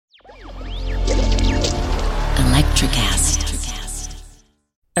Electricast.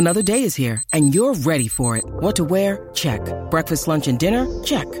 Another day is here, and you're ready for it. What to wear? Check. Breakfast, lunch, and dinner?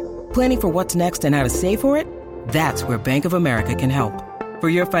 Check. Planning for what's next and how to save for it? That's where Bank of America can help. For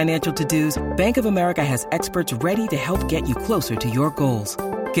your financial to-dos, Bank of America has experts ready to help get you closer to your goals.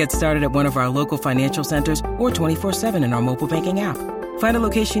 Get started at one of our local financial centers or 24/7 in our mobile banking app. Find a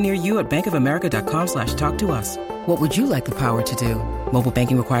location near you at bankofamerica.com/talktous. What would you like the power to do? Mobile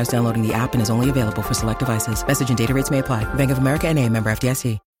banking requires downloading the app and is only available for select devices. Message and data rates may apply. Bank of America N.A., member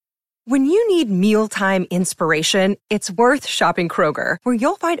FDIC. When you need mealtime inspiration, it's worth shopping Kroger, where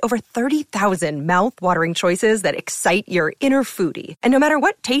you'll find over 30,000 mouth-watering choices that excite your inner foodie. And no matter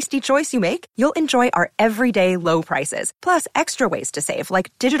what tasty choice you make, you'll enjoy our everyday low prices, plus extra ways to save,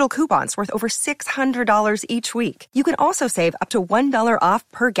 like digital coupons worth over $600 each week. You can also save up to $1 off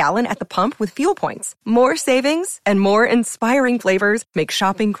per gallon at the pump with fuel points. More savings and more inspiring flavors make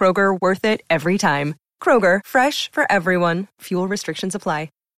shopping Kroger worth it every time. Kroger, fresh for everyone. Fuel restrictions apply.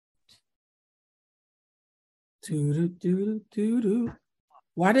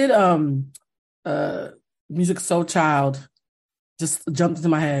 Why did Music Soul Child just jump into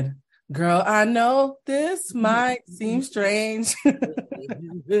my head? Girl, I know this might seem strange.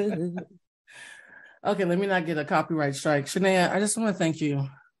 Okay, let me not get a copyright strike. Shania, I just want to thank you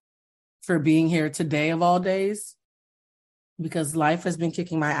for being here today of all days, because life has been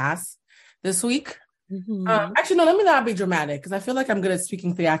kicking my ass this week. Actually, no, let me not be dramatic, because I feel like I'm good at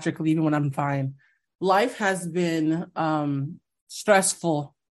speaking theatrically even when I'm fine. Life has been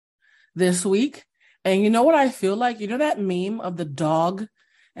stressful this week. And you know what I feel like? You know that meme of the dog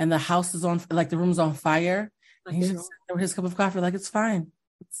and the house is on, like the room's on fire? And he's just sitting there with his cup of coffee, like, it's fine.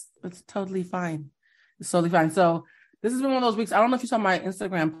 It's totally fine. It's totally fine. So this has been one of those weeks. I don't know if you saw my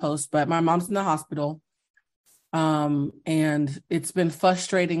Instagram post, but my mom's in the hospital. And it's been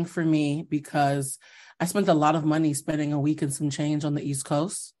frustrating for me because I spent a lot of money spending a week and some change on the East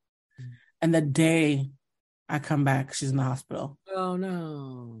Coast. And the day I come back, she's in the hospital. Oh,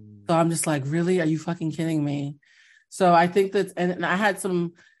 no. So I'm just like, really? Are you fucking kidding me? So I think that, and I had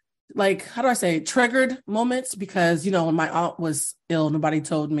some, like, how do I say, triggered moments because, you know, when my aunt was ill, nobody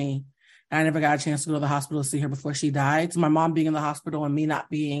told me. I never got a chance to go to the hospital to see her before she died. So my mom being in the hospital and me not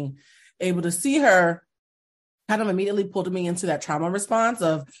being able to see her kind of immediately pulled me into that trauma response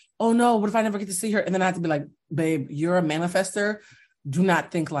of, oh, no, what if I never get to see her? And then I had to be like, babe, you're a manifester. Do not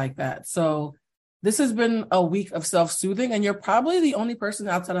think like that. So this has been a week of self-soothing, and you're probably the only person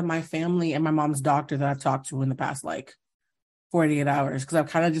outside of my family and my mom's doctor that I've talked to in the past, like, 48 hours, because I've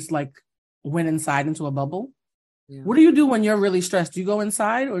kind of just, like, went inside into a bubble. Yeah. What do you do when you're really stressed? Do you go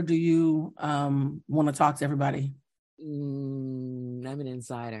inside, or do you want to talk to everybody? I'm an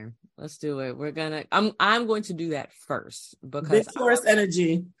insider. Let's do it. I'm going to do that first, because Victorious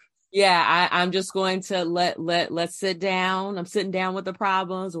energy. Yeah, I'm just going to let's sit down. I'm sitting down with the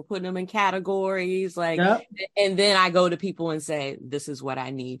problems. We're putting them in categories, like, yep. And then I go to people and say, this is what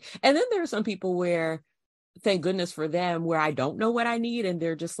I need. And then there are some people where, thank goodness for them, where I don't know what I need. And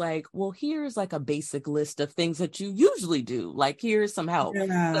they're just like, well, here's like a basic list of things that you usually do. Like, here's some help.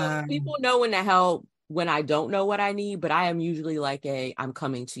 Yeah. So people know when to help when I don't know what I need, but I am usually like I'm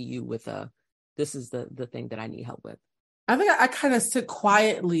coming to you with this is the thing that I need help with. I think I kind of sit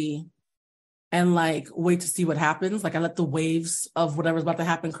quietly and like wait to see what happens. Like I let the waves of whatever's about to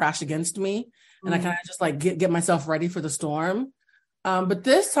happen crash against me. And I kind of just like get myself ready for the storm. But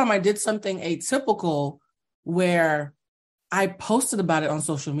this time I did something atypical where I posted about it on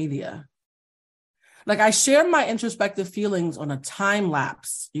social media. Like I share my introspective feelings on a time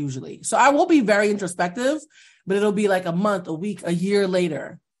lapse usually. So I will be very introspective, but it'll be like a month, a week, a year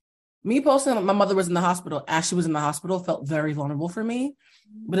later. Me posting that my mother was in the hospital, as she was in the hospital, felt very vulnerable for me.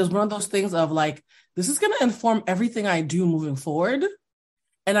 But it was one of those things of like, this is going to inform everything I do moving forward.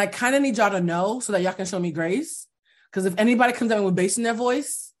 And I kind of need y'all to know so that y'all can show me grace. Because if anybody comes at me with bass in their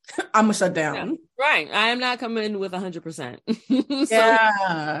voice, I'm going to shut down. Yeah, right. I am not coming in with 100%.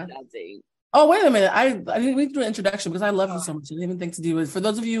 Yeah. Oh, wait a minute. I didn't need to do an introduction because I love you so much. I didn't even think to do it. For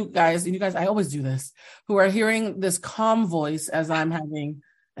those of you guys, I always do this, who are hearing this calm voice as I'm having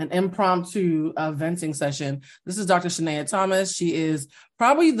an impromptu venting session. This is Dr. Shania Thomas. She is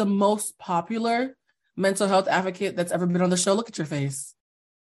probably the most popular mental health advocate that's ever been on the show. Look at your face.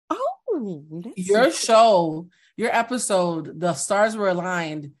 Oh, your show, your episode, the stars were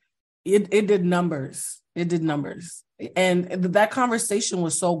aligned. It did numbers. It did numbers. And that conversation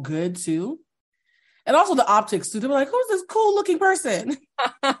was so good too. And also the optics too. They were like, who's this cool looking person?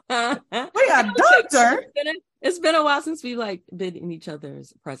 Wait, a doctor? It's been a while since we like been in each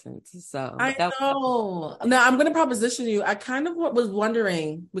other's presence. So I know. Now I'm going to proposition you. I kind of was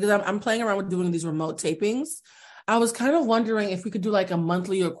wondering, because I'm playing around with doing these remote tapings. I was kind of wondering if we could do like a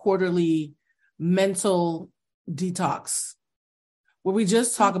monthly or quarterly mental detox where we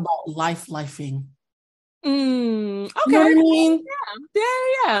just talk about lifing. Okay. You know what I mean?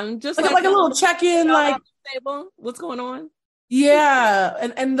 Yeah. Just like a little check-in, like what's going on? Yeah.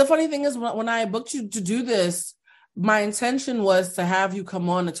 And the funny thing is when I booked you to do this, my intention was to have you come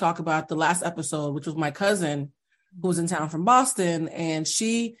on to talk about the last episode, which was my cousin who was in town from Boston. And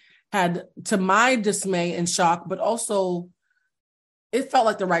she had, to my dismay and shock, but also it felt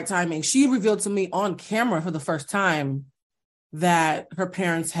like the right timing. She revealed to me on camera for the first time that her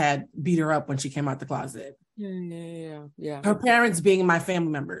parents had beat her up when she came out the closet. Yeah. Her parents being my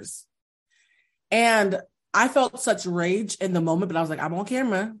family members. And I felt such rage in the moment, but I was like, I'm on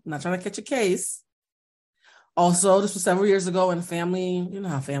camera. I'm not trying to catch a case. Also, this was several years ago, and family, you know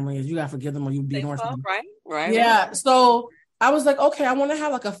how family is. You got to forgive them or you be north. Right. Yeah. So I was like, okay, I want to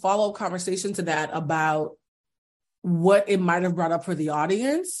have like a follow-up conversation to that about what it might have brought up for the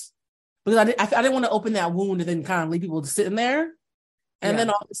audience. Because I didn't want to open that wound and then kind of leave people sitting there. And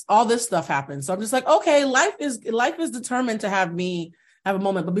then all this stuff happened. So I'm just like, okay, life is determined to have me have a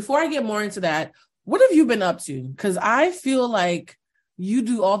moment. But before I get more into that, what have you been up to? Because I feel like you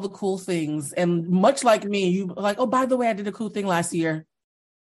do all the cool things. And much like me, you like, oh, by the way, I did a cool thing last year.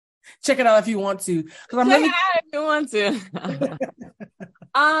 Check it out if you want to. Check it out if you want to.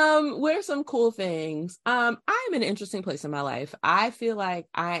 What are some cool things? I'm in an interesting place in my life. I feel like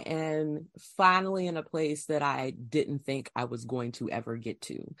I am finally in a place that I didn't think I was going to ever get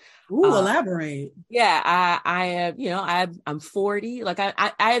to. Ooh, elaborate. Yeah, I have, I'm 40. Like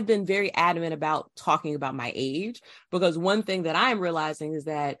I have been very adamant about talking about my age, because one thing that I'm realizing is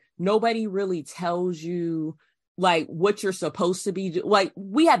that nobody really tells you like what you're supposed to be. Like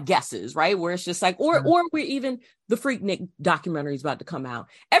we have guesses, right? Where it's just like, or we're even the Freaknik documentary is about to come out.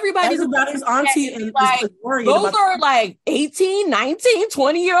 Everybody's auntie and like, those are like 18, 19,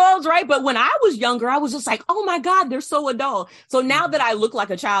 20-year-olds, right? But when I was younger, I was just like, oh my God, they're so adult. So now that I look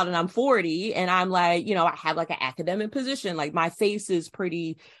like a child and I'm 40 and I'm like, I have like an academic position, like my face is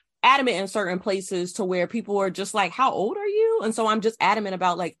pretty adamant in certain places to where people are just like, how old are you? And so I'm just adamant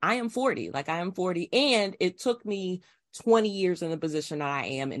about like, I am 40, and it took me 20 years in the position that I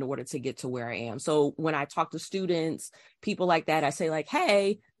am in order to get to where I am. So when I talk to students, people like that, I say like,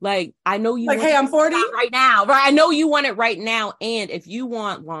 hey, like, I know you like, hey, I'm 40 right now, right? I know you want it right now. And if you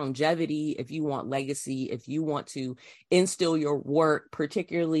want longevity, if you want legacy, if you want to instill your work,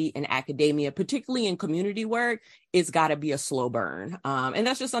 particularly in academia, particularly in community work, it's got to be a slow burn. And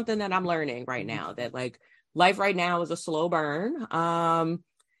that's just something that I'm learning right now, that like life right now is a slow burn.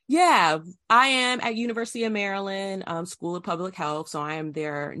 Yeah, I am at University of Maryland School of Public Health. So I am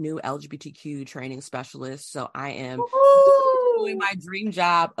their new LGBTQ training specialist. So I am doing my dream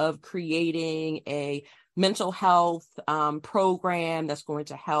job of creating a mental health program that's going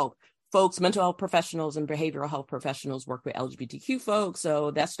to help folks, mental health professionals and behavioral health professionals work with LGBTQ folks.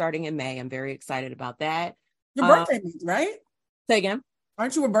 So that's starting in May. I'm very excited about that. Your birthday, right? Say again.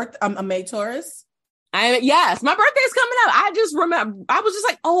 Aren't you a May Taurus? Yes, my birthday's coming up. I just remember, I was just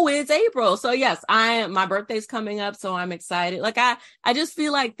like, oh, it's April. So yes, my birthday's coming up. So I'm excited. Like I just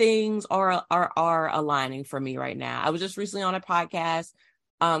feel like things are aligning for me right now. I was just recently on a podcast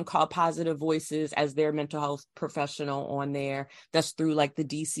called Positive Voices as their mental health professional on there. That's through like the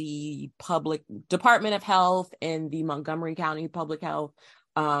DC Public Department of Health and the Montgomery County Public Health.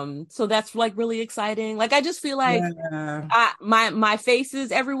 So that's like really exciting. Like I just feel like my face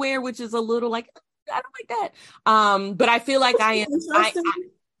is everywhere, which is a little like, I don't like that. But I feel like I am.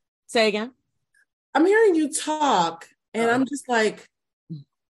 Say again. I'm hearing you talk, and I'm just like,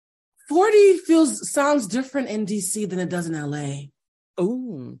 40 sounds different in DC than it does in LA.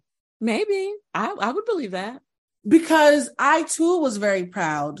 Oh, maybe I would believe that, because I too was very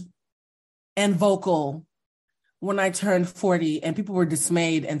proud and vocal when I turned 40, and people were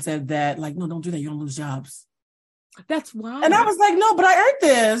dismayed and said that, like, no, don't do that. You don't lose jobs. That's wild. And I was like, no, but I earned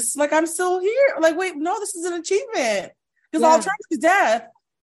this. Like, I'm still here. Like, wait, no, this is an achievement. Because the alternative is death.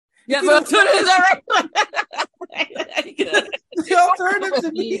 Yeah, the alternative is the alternative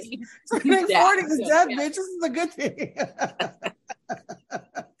to me turning 40 is death, bitch. This is a good thing.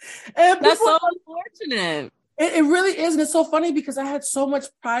 And that's so unfortunate. It really is. And it's so funny because I had so much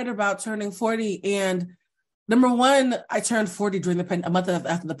pride about turning 40. And number one, I turned 40 during a month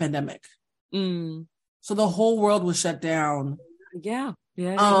after the pandemic. So the whole world was shut down. Yeah.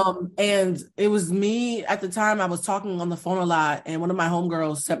 And it was me at the time. I was talking on the phone a lot, and one of my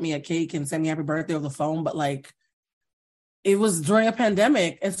homegirls sent me a cake and sent me happy birthday over the phone. But like, it was during a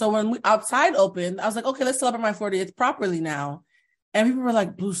pandemic. And so when outside opened, I was like, okay, let's celebrate my 40th properly now. And people were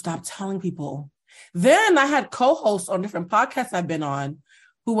like, Blue, stop telling people. Then I had co-hosts on different podcasts I've been on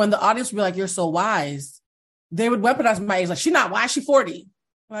who, when the audience would be like, you're so wise, they would weaponize my age. Like, she's not wise, she's 40.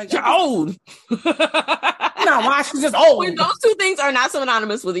 Like, you're old. She's not wise, she's just old. When those two things are not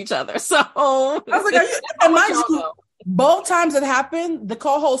synonymous with each other. So I was like, and mind you, both times it happened, the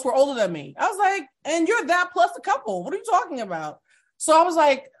co-hosts were older than me. I was like, and you're that plus a couple. What are you talking about? So I was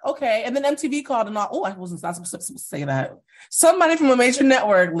like, okay. And then MTV called and all, I wasn't supposed to say that. Somebody from a major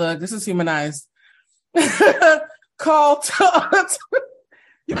network, look, this is humanized, called.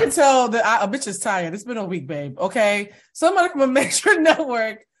 You can tell that a bitch is tired. It's been a week, babe. Okay. Somebody from a major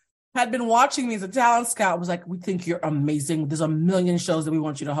network had been watching me as a talent scout, was like, we think you're amazing. There's a million shows that we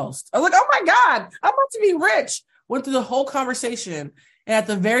want you to host. I was like, oh my God, I'm about to be rich. Went through the whole conversation. And at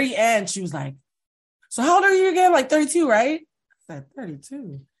the very end, she was like, so how old are you again? Like 32, right? I said,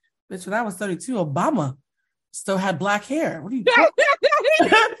 32? Bitch, when I was 32, Obama still had black hair. What are you talking?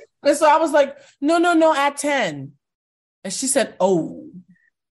 And so I was like, no, at 10. And she said, oh.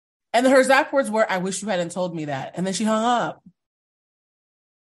 And then her exact words were, I wish you hadn't told me that. And then she hung up.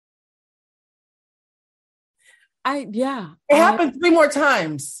 It happened 3 more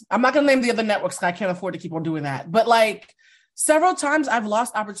times. I'm not going to name the other networks because I can't afford to keep on doing that. But like several times I've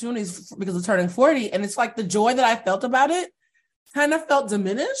lost opportunities because of turning 40. And it's like the joy that I felt about it kind of felt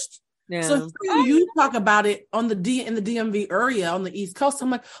diminished. Yeah. So you talk about it on in the DMV area on the East Coast.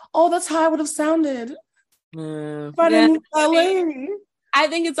 I'm like, oh, that's how I would have sounded. If I didn't move to LA. I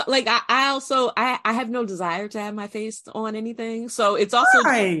think it's like I have no desire to have my face on anything. So it's also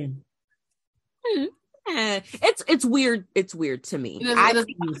it's weird. It's weird to me.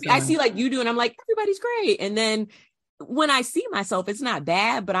 I see like you do, and I'm like, everybody's great. And then when I see myself, it's not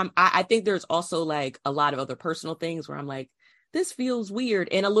bad, but I think there's also like a lot of other personal things where I'm like, this feels weird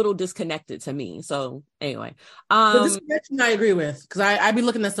and a little disconnected to me. So anyway, the disconnection I agree with, because I be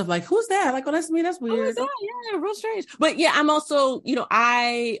looking at stuff like, who's that? Like, oh, that's me. That's weird. Oh, yeah, real strange. But yeah, I'm also,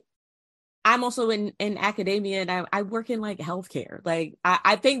 I'm also in academia, and I work in like healthcare. Like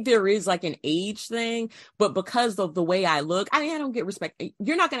I think there is like an age thing, but because of the way I look, I don't get respect.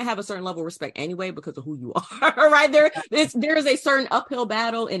 You're not going to have a certain level of respect anyway because of who you are, right? There is a certain uphill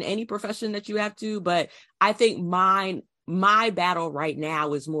battle in any profession that you have to, but I think my battle right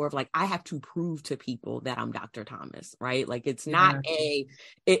now is more of like, I have to prove to people that I'm Dr. Thomas, right? Like it's not I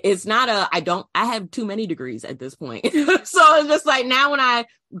have too many degrees at this point. So it's just like now when I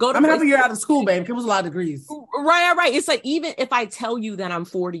go to I'm happy you're out of school, babe. It was a lot of degrees. Right. It's like, even if I tell you that I'm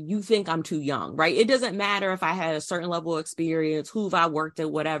 40, you think I'm too young, right? It doesn't matter if I had a certain level of experience, who have I worked at,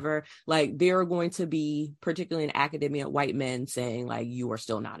 whatever. Like there are going to be, particularly in academia, white men saying like, you are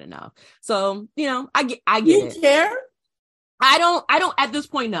still not enough. So, I get it. You care? I don't at this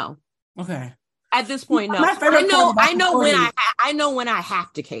point, no. Okay. At this point, no. I know when I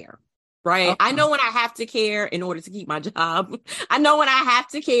have to care, right? Okay. I know when I have to care in order to keep my job. I know when I have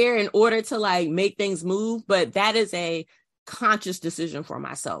to care in order to like make things move, but that is a conscious decision for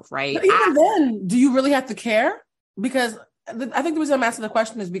myself, right? But even then, do you really have to care? Because I think the reason I'm asking the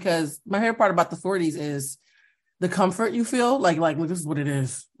question is because my favorite part about the 40s is the comfort you feel, like this is what it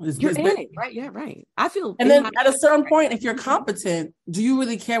is. You're in it, right? Yeah, right. I feel. And then at a certain point, if you're competent, do you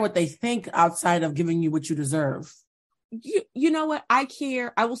really care what they think outside of giving you what you deserve? You know what? I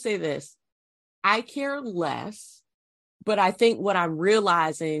care. I will say this. I care less, but I think what I'm also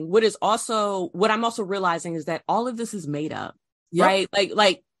realizing is that all of this is made up, right?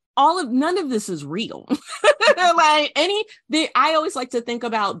 Like none of this is real. I always like to think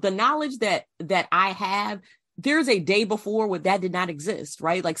about the knowledge that I have. There's a day before where that did not exist,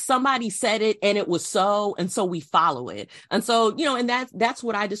 right? Like somebody said it and it was so, and so we follow it. And so, and that's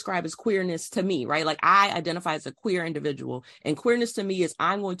what I describe as queerness to me, right? Like I identify as a queer individual, and queerness to me is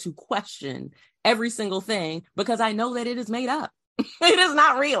I'm going to question every single thing because I know that it is made up. It is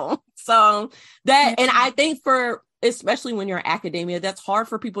not real. So and I think especially when you're in academia, that's hard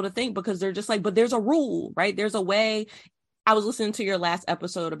for people to think because they're just like, but there's a rule, right? There's a way. I was listening to your last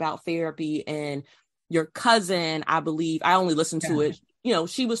episode about therapy, and your cousin, I believe, I only listened to it,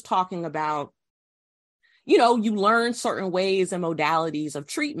 she was talking about, you learn certain ways and modalities of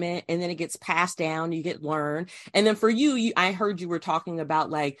treatment, and then it gets passed down, you get learned. And then for you, I heard you were talking about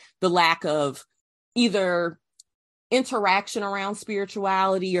like the lack of either interaction around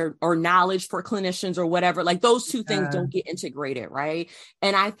spirituality or knowledge for clinicians or whatever. Like those two things don't get integrated, right?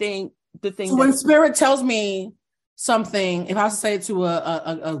 And I think the thing when spirit tells me something, if I was to say it to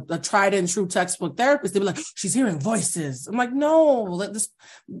a tried and true textbook therapist, they'd be like, she's hearing voices. I'm like, no,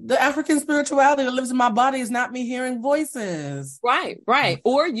 the African spirituality that lives in my body is not me hearing voices. Right.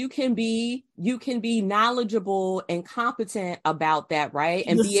 Or you can be knowledgeable and competent about that, right?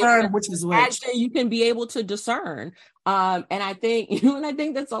 And discern which is which. Actually, you can be able to discern. And I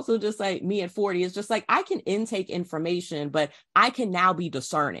think, that's also just like me at 40. It's just like, I can intake information, but I can now be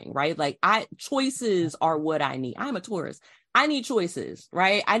discerning, right? Like choices are what I need. I'm a Taurus. I need choices,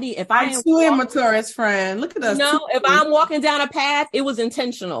 right? I'm a Taurus friend. Look at us. If I'm walking down a path, it was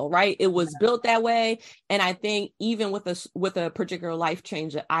intentional, right? It was built that way. And I think even with a particular life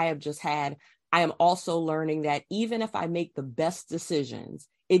change that I have just had, I am also learning that even if I make the best decisions,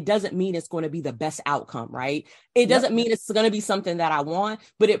 it doesn't mean it's going to be the best outcome, right? It doesn't mean it's going to be something that I want,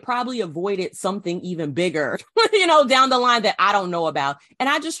 but it probably avoided something even bigger, down the line that I don't know about. And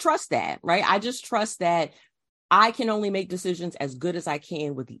I just trust that, right? I just trust that I can only make decisions as good as I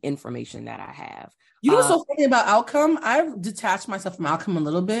can with the information that I have. You know, so funny about outcome, I've detached myself from outcome a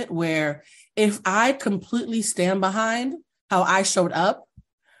little bit, where if I completely stand behind how I showed up,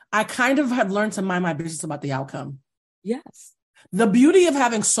 I kind of have learned to mind my business about the outcome. Yes. The beauty of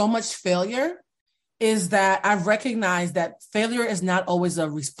having so much failure is that I've recognized that failure is not always a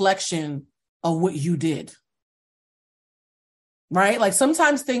reflection of what you did. Right? Like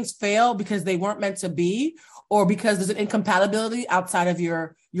sometimes things fail because they weren't meant to be, or because there's an incompatibility outside of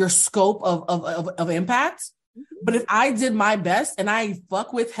your scope of impact. Mm-hmm. But if I did my best and I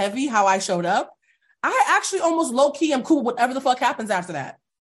fuck with heavy how I showed up, I actually almost low key am cool with whatever the fuck happens after that.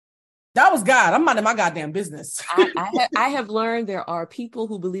 That was God. I'm minding my goddamn business. I have learned there are people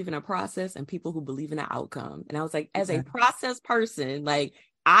who believe in a process and people who believe in an outcome. And I was like, as a process person, like,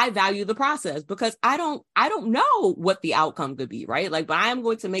 I value the process because I don't know what the outcome could be, right? Like, but I am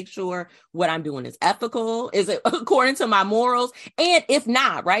going to make sure what I'm doing is ethical, is it according to my morals? And if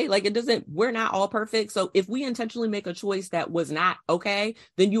not, right? Like we're not all perfect. So if we intentionally make a choice that was not okay,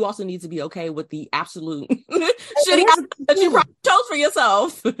 then you also need to be okay with the absolute shitty that you probably chose for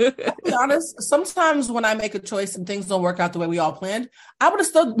yourself. I'll be honest, sometimes when I make a choice and things don't work out the way we all planned, I would have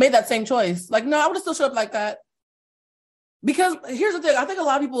still made that same choice. Like, no, I would have still showed up like that. Because here's the thing, I think a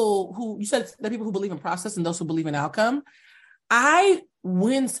lot of people you said that people who believe in process and those who believe in outcome, I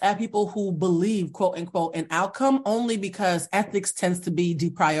wince at people who believe, quote unquote, in outcome only because ethics tends to be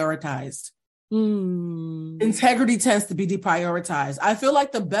deprioritized. Integrity tends to be deprioritized. I feel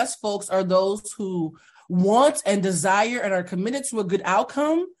like the best folks are those who want and desire and are committed to a good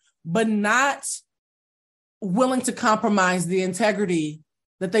outcome, but not willing to compromise the integrity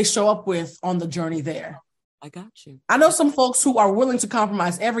that they show up with on the journey there. I got you. I know some folks who are willing to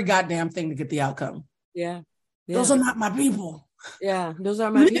compromise every goddamn thing to get the outcome. Yeah. Those are not my people. Yeah, those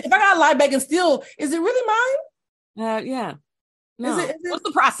are my people. If I gotta lie back and steal, is it really mine? Yeah. No. Is it? What's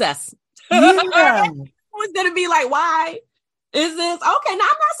the process? Yeah. Who's gonna be like, why is this? Okay, now I'm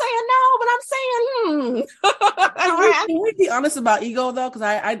not saying no, but I'm saying, Can we be honest about ego though? Because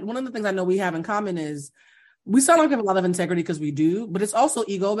I one of the things I know we have in common is we sound like we have a lot of integrity because we do, but it's also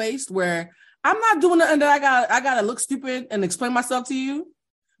ego based where I'm not doing nothing that I gotta look stupid and explain myself to you.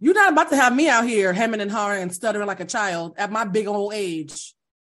 You're not about to have me out here hemming and hawing and stuttering like a child at my big old age.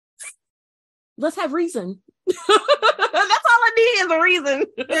 Let's have reason. That's all I need is a reason.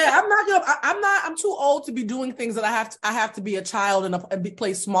 Yeah, I'm too old to be doing things that I have to be a child and be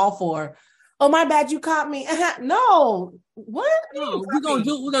play small for. Oh, my bad, you caught me. No. What? No, we're gonna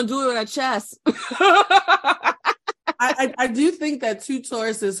do it with our chest. I do think that two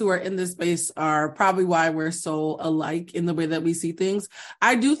Tauruses who are in this space are probably why we're so alike in the way that we see things.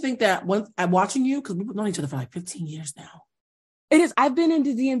 I do think that once I'm watching you, because we've known each other for like 15 years now. It is. I've been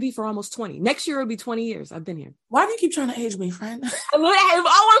into DMV for almost 20. Next year it'll be 20 years. I've been here. Why do you keep trying to age me, friend?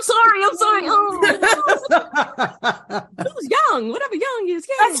 Oh, I'm sorry. Oh. It was young. Whatever young is.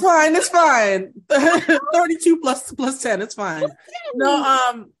 Yeah. That's fine. It's fine. 32 plus 10. It's fine.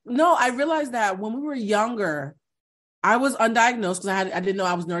 No, I realized that when we were younger, I was undiagnosed because I didn't know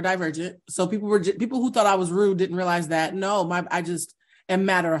I was neurodivergent. So people who thought I was rude didn't realize that. No, I just am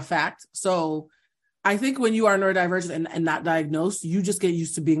matter of fact. So I think when you are neurodivergent and not diagnosed, you just get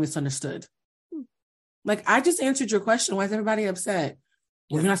used to being misunderstood. Like, I just answered your question. Why is everybody upset?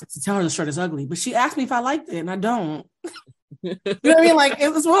 Well, you're not to tell her the shirt is ugly, but she asked me if I liked it, and I don't. You know what I mean? Like,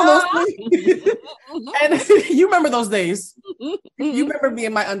 it was one of those things. And you remember those days. You remember me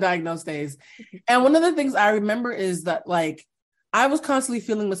in my undiagnosed days. And one of the things I remember is that, like, I was constantly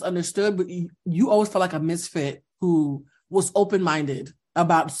feeling misunderstood, but you always felt like a misfit who was open-minded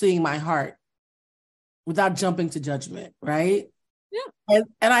about seeing my heart without jumping to judgment, right? Yeah.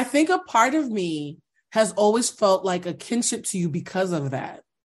 And I think a part of me has always felt like a kinship to you because of that.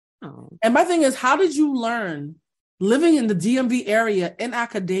 Oh. And my thing is, how did you learn living in the DMV area in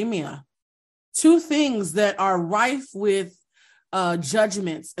academia, two things that are rife with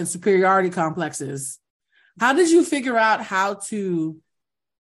judgments and superiority complexes? How did you figure out how to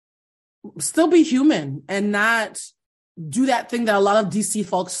still be human and not do that thing that a lot of DC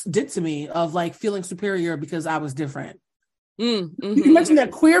folks did to me of like feeling superior because I was different? Mm-hmm. You mentioned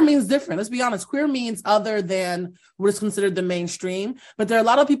that queer means different. Let's be honest. Queer means other than what is considered the mainstream. But there are a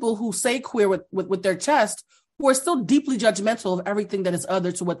lot of people who say queer with their chest who are still deeply judgmental of everything that is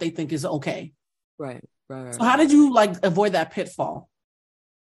other to what they think is okay. Right. So how did you like avoid that pitfall?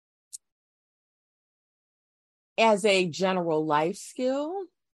 As a general life skill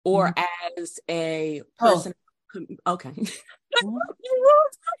or as a person? Okay.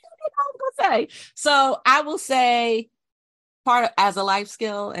 So I will say as a life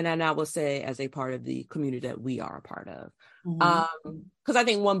skill, and then I will say as a part of the community that we are a part of. Because I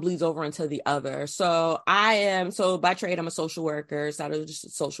think one bleeds over into the other. So by trade, I'm a social worker,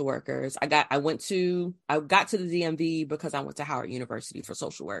 social workers. I got to the DMV because I went to Howard University for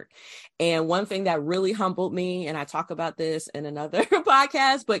social work. And one thing that really humbled me, and I talk about this in another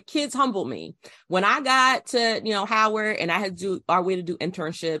podcast, but kids humbled me. When I got to, Howard, and I had to do our way to do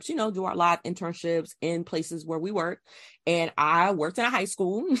internships, do our lot internships in places where we work. And I worked in a high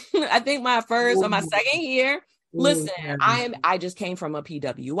school. I think my first or my second year. Listen, I just came from a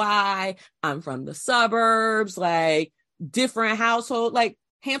PWI. I'm from the suburbs, like different household, like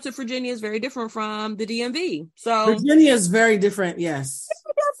Hampton, Virginia is very different from the DMV. So Virginia is very different. Yes.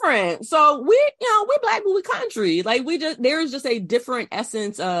 Different. So we're Black movie country. Like there's just a different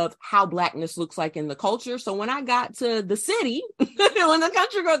essence of how Blackness looks like in the culture. So when I got to the city, when the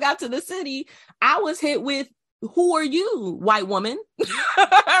country girl got to the city, I was hit with, who are you, white woman? Right?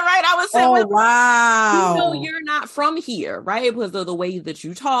 I was saying, wow. You're not from here, right? Because of the way that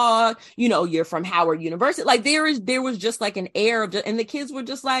you talk, you're from Howard University. Like there was just like an air of, and the kids were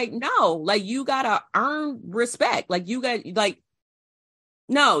just like, no, like you gotta earn respect. Like you gotta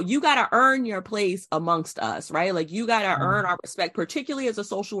earn your place amongst us, right? Like you gotta earn our respect, particularly as a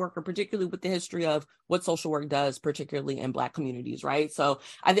social worker, particularly with the history of what social work does, particularly in Black communities, right? So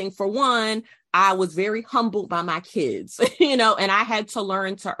I think for one, I was very humbled by my kids, and I had to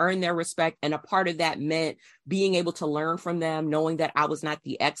learn to earn their respect. And a part of that meant being able to learn from them, knowing that I was not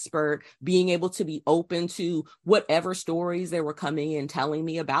the expert, being able to be open to whatever stories they were coming and telling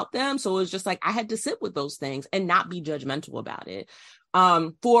me about them. So it was just like, I had to sit with those things and not be judgmental about it.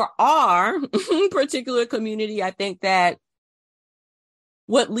 For our particular community, I think that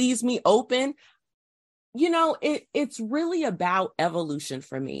what leaves me open, it's really about evolution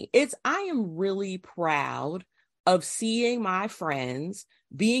for me. I am really proud of seeing my friends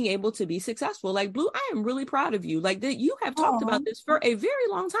being able to be successful. Like Blue, I am really proud of you. Like that you have talked about this for a very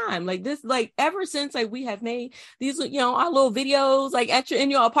long time. Like this, like ever since like we have made these, our little videos like in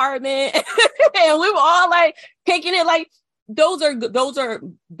your apartment and we were all like taking it like, those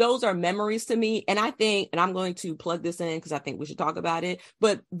are memories to me. And I think, and I'm going to plug this in because I think we should talk about it,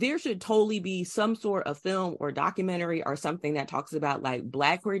 but there should totally be some sort of film or documentary or something that talks about like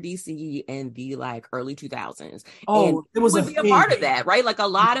Black queer DC in the like early 2000s. And it was a part of that, right? Like a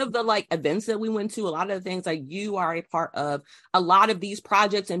lot of the like events that we went to, a lot of the things like you are a part of a lot of these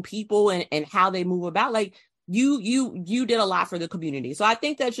projects and people and how they move about. Like you did a lot for the community. So I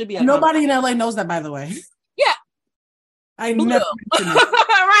think that should be nobody in LA knows that, by the way. Yeah. I never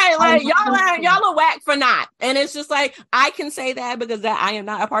right, like y'all are whack for not, and it's just like I can say that because I am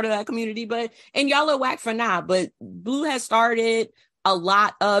not a part of that community, and y'all are whack for not. But Blue has started a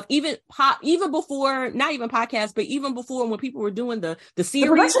lot of even before, not even podcasts, but even before when people were doing the series,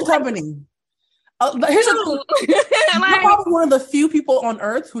 the production company. Here's I'm probably one of the few people on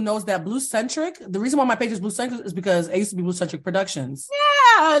earth who knows that Blue-centric. The reason why my page is Blue-centric is because I used to be Blue-centric Productions.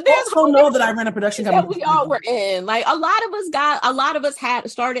 Yeah, there's don't know that I ran a production company. That we all were in. Like a lot of us had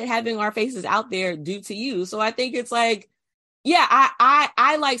started having our faces out there due to you. So I think it's like, yeah,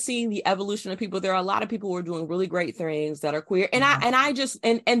 I like seeing the evolution of people. There are a lot of people who are doing really great things that are queer, and I just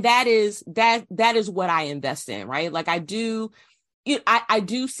that is what I invest in, right? Like I do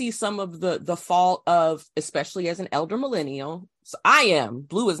see some of the fault of, especially as an elder millennial. So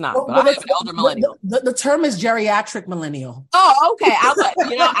Blue is not, but I am an elder millennial. The term is geriatric millennial. Oh, okay.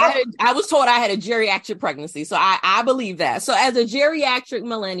 I was told I had a geriatric pregnancy, so I believe that. So as a geriatric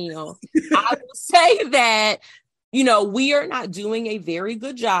millennial, I will say that we are not doing a very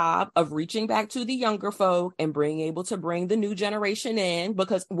good job of reaching back to the younger folk and being able to bring the new generation in,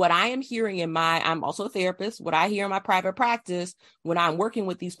 because what I am hearing I'm also a therapist. What I hear in my private practice when I'm working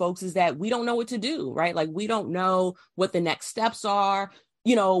with these folks is that we don't know what to do, right? Like, we don't know what the next steps are.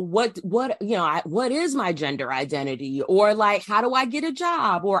 What is my gender identity? Or like, how do I get a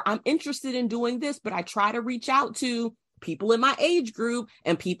job? Or I'm interested in doing this, but I try to reach out to people in my age group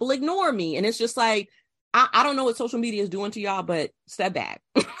and people ignore me. And it's just like, I don't know what social media is doing to y'all, but step back,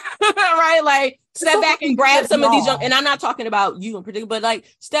 right? Like, step back and grab some of these young, and I'm not talking about you in particular, but like,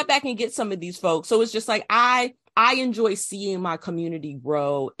 step back and get some of these folks. So it's just like, I enjoy seeing my community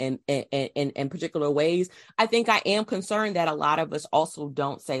grow in particular ways. I think I am concerned that a lot of us also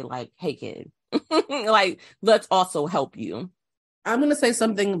don't say like, hey kid, like, let's also help you. I'm going to say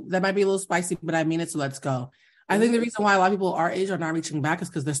something that might be a little spicy, but I mean it, so let's go. I think the reason why a lot of people our age are not reaching back is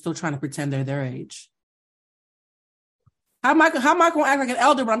because they're still trying to pretend they're their age. How am I going to act like an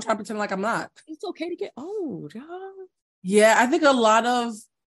elder, but I'm trying to pretend like I'm not? It's okay to get old, y'all. Yeah, I think a lot of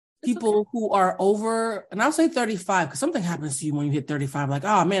people who are over, and I'll say 35, because something happens to you when you hit 35. Like,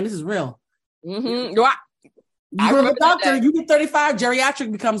 oh man, this is real. Mm-hmm. You go to the doctor, you get 35,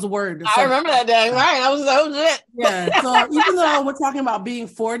 geriatric becomes the word. I remember that day. Right, I was so shit. Yeah. So even though we're talking about being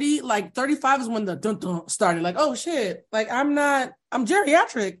 40, like 35 is when the dun-dun started. Like, oh shit, like I'm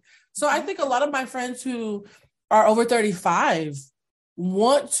geriatric. So I think a lot of my friends who are over 35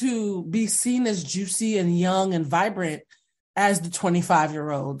 want to be seen as juicy and young and vibrant as the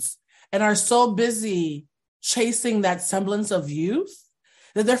 25-year-olds, and are so busy chasing that semblance of youth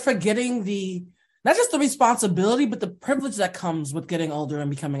that they're forgetting not just the responsibility, but the privilege that comes with getting older and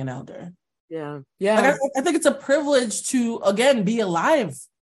becoming an elder. Yeah. Like, I think it's a privilege to, again, be alive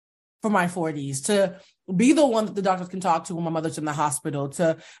for my 40s, to be the one that the doctors can talk to when my mother's in the hospital,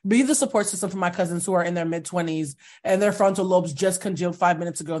 to be the support system for my cousins who are in their mid-20s and their frontal lobes just congealed 5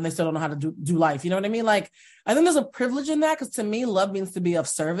 minutes ago and they still don't know how to do life. You know what I mean? Like, I think there's a privilege in that, because to me, love means to be of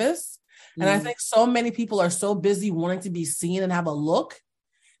service. And I think so many people are so busy wanting to be seen and have a look,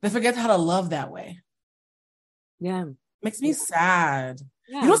 they forget how to love that way. Yeah. Makes me sad.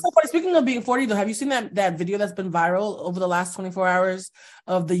 Yeah. You know what's so funny? Speaking of being 40, though, have you seen that video that's been viral over the last 24 hours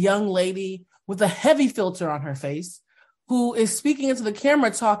of the young lady with a heavy filter on her face who is speaking into the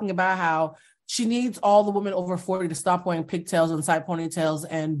camera talking about how she needs all the women over 40 to stop wearing pigtails and side ponytails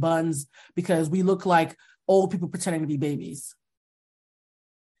and buns because we look like old people pretending to be babies.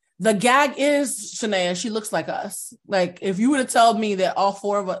 The gag is, Shania, she looks like us. Like, if you were to tell me that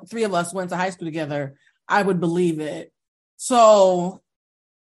three of us went to high school together, I would believe it. So,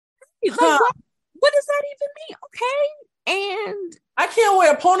 like, what does that even mean? Okay. And I can't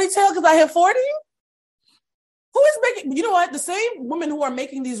wear a ponytail because I hit 40? Who is making, you know what? The same women who are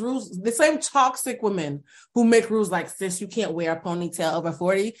making these rules, the same toxic women who make rules like, sis, you can't wear a ponytail over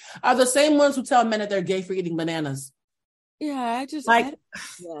 40, are the same ones who tell men that they're gay for eating bananas. Yeah, yeah,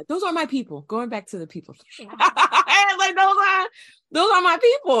 those are my people. Going back to the people. Like, those are my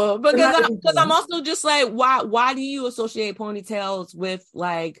people. Because I'm also just like, why do you associate ponytails with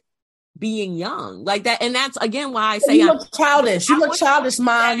like being young like that? And that's again why I say you look childish. You look childish,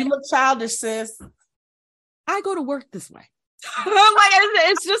 Mom. You look childish, sis. I go to work this way. Like,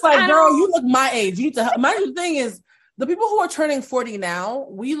 it's just like, girl, you look my age. You need to. My thing is, the people who are turning 40 now,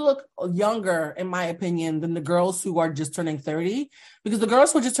 we look younger, in my opinion, than the girls who are just turning 30, because the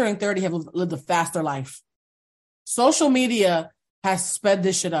girls who are just turning 30 have lived a faster life. Social media has sped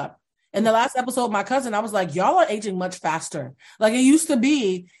this shit up. In the last episode of my cousin, I was like, y'all are aging much faster. Like, it used to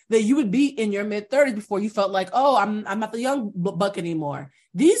be that you would be in your mid-30s before you felt like, oh, I'm not the young buck anymore.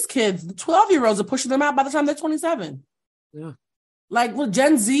 These kids, the 12-year-olds, are pushing them out by the time they're 27. Yeah. Like, with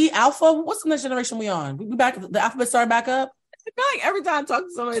Gen Z, Alpha, what's the next generation we on? We back, the alphabet started back up? I feel like every time I talk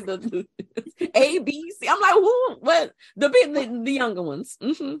to somebody, the A, B, C, I'm like, who? What? The younger ones.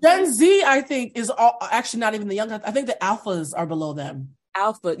 Mm-hmm. Gen Z, I think, is actually not even the younger. I think the alphas are below them.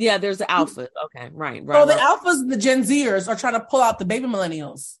 Alpha. Yeah, there's the alpha. Okay, right. So the alphas and the Gen Zers are trying to pull out the baby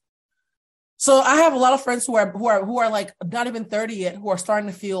millennials. So I have a lot of friends who are like not even 30 yet, who are starting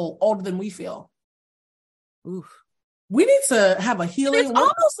to feel older than we feel. Oof. We need to have a healing. And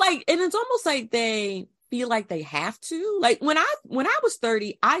it's almost like they feel like they have to. Like when I was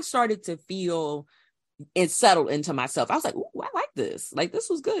 30, I started to feel it settled into myself. I was like, ooh, I like this. Like, this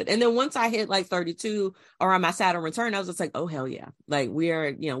was good. And then once I hit like 32 or on my Saturn return, I was just like, oh, hell yeah. Like,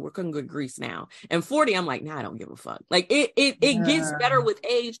 we're cooking good grease now. And 40, I'm like, nah, I don't give a fuck. Like, it gets better with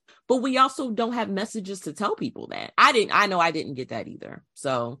age, but we also don't have messages to tell people that. I know I didn't get that either.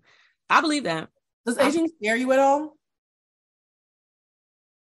 So I believe that. Does aging scare you at all?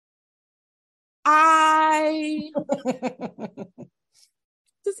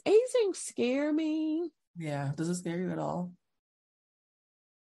 Does aging scare me? Yeah. Does it scare you at all?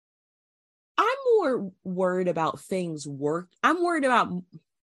 I'm more worried about things work. I'm worried about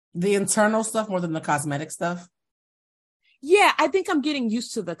the internal stuff more than the cosmetic stuff. Yeah, I think I'm getting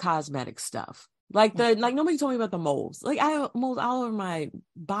used to the cosmetic stuff. Like nobody told me about the moles. Like I have moles all over my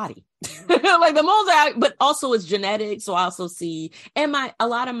body. Like the moles are, but also it's genetic. So I also see, and a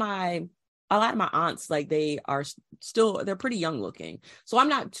lot of my aunts, like they are still, they're pretty young looking. So I'm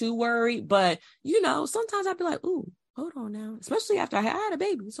not too worried, but sometimes I'd be like, ooh, hold on now. Especially after I had a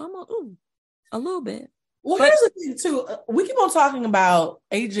baby. So I'm like, ooh, a little bit. Well, here's the thing too. We keep on talking about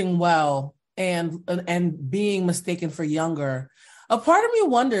aging well and being mistaken for younger. A part of me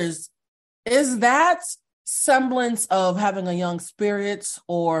wonders, is that semblance of having a young spirit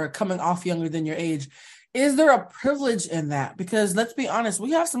or coming off younger than your age? Is there a privilege in that? Because let's be honest,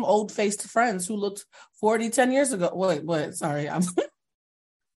 we have some old-faced friends who looked 10 years ago. Wait, sorry.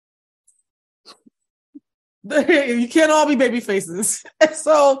 You can't all be baby faces.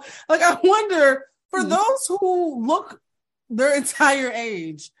 So, like, I wonder, for those who look their entire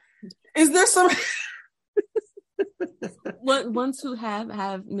age, is there some... ones who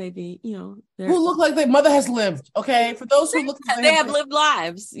have maybe who look like their mother has lived. Okay, for those who look like they have lived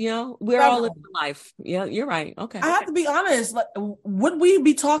lives. We're all living life. Yeah, you're right. Okay, I have to be honest. Like, would we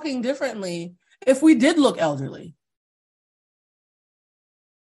be talking differently if we did look elderly?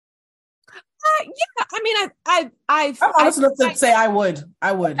 Yeah, I mean, I'm honest enough to say I would.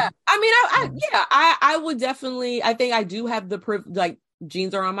 Yeah. I mean, I would definitely. I think I do have the like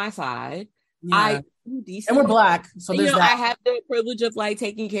genes are on my side. Yeah. And we're Black, so there's that. I have the privilege of like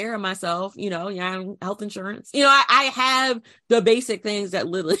taking care of myself. Health insurance. I have the basic things that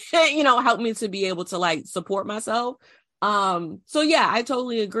literally, help me to be able to like support myself. So yeah, I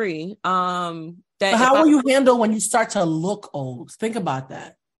totally agree. That how will you handle when you start to look old? Think about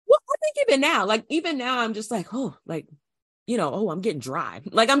that. Well, I think even now, I'm just like, oh, like, I'm getting dry.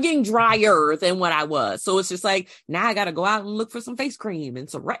 Like I'm getting drier than what I was. So it's just like, now I got to go out and look for some face cream and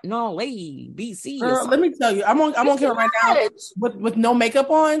some retinol A, B, C. Girl, let me tell you, I'm on camera right now with no makeup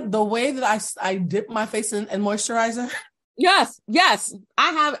on. The way that I dip my face in moisturizer. Yes.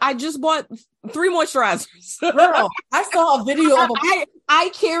 I just bought 3 moisturizers. Girl, I saw a video of I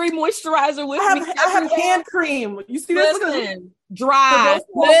carry moisturizer with me. I have hand cream. You see this? Listen, dry,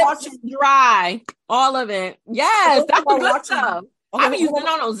 dry, all of it. Yes, that's the good stuff. Okay, I've been using it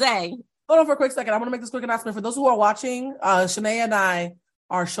on Zay. Hold on for a quick second. I want to make this quick announcement for those who are watching. Shanae and I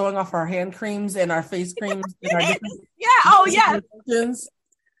are showing off our hand creams and our face creams. And our different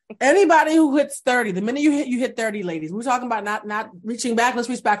Anybody who hits 30, the minute you hit 30, ladies, we're talking about not reaching back. Let's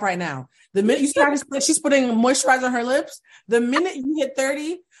reach back right now. The minute you start, she's putting moisturizer on her lips. The minute you hit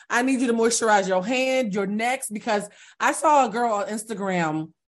 30, I need you to moisturize your hand, your necks, because I saw a girl on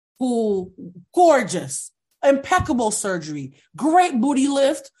Instagram who gorgeous, impeccable surgery, great booty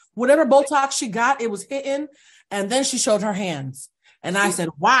lift, whatever Botox she got, it was hitting. And then she showed her hands. And I said,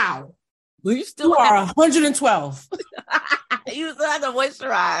 wow, you are 112. You still have to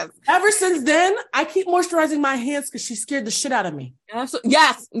moisturize. Ever since then, I keep moisturizing my hands because she scared the shit out of me.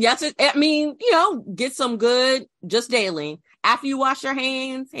 Yes. I mean, get some good just daily. After you wash your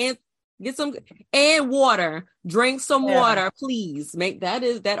hands, get some and water. Drink some water, please.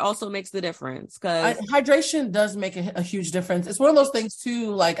 That also makes the difference because hydration does make a huge difference. It's one of those things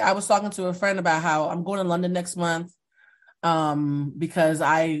too. Like I was talking to a friend about how I'm going to London next month, because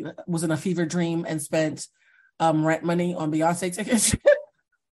I was in a fever dream and spent rent money on Beyonce tickets.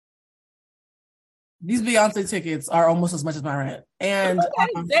 These Beyonce tickets are almost as much as my rent. And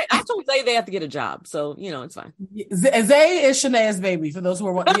I told Zay they have to get a job, so it's fine. Zay is Shanae's baby. For those who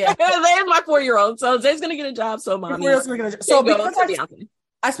are wondering, Zay is my 4-year-old, so Zay's gonna get a job. So mommy, so because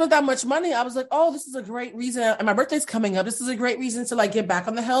I spent that much money, I was like, oh, this is a great reason. And my birthday's coming up. This is a great reason to like get back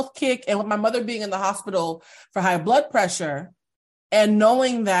on the health kick. And with my mother being in the hospital for high blood pressure, and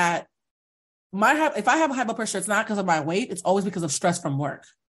knowing that if I have high blood pressure, it's not because of my weight. It's always because of stress from work.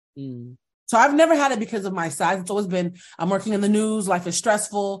 So I've never had it because of my size. It's always been, I'm working in the news. Life is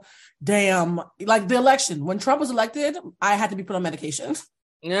stressful. Damn. Like the election. When Trump was elected, I had to be put on medication.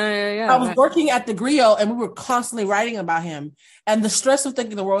 Yeah. I was working at the Griot and we were constantly writing about him. And the stress of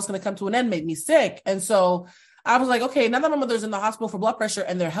thinking the world's going to come to an end made me sick. And so I was like, okay, now that my mother's in the hospital for blood pressure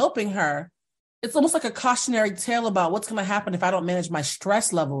and they're helping her, it's almost like a cautionary tale about what's going to happen if I don't manage my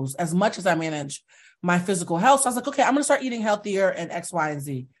stress levels as much as I manage my physical health. So I was like, okay, I'm going to start eating healthier and X, Y, and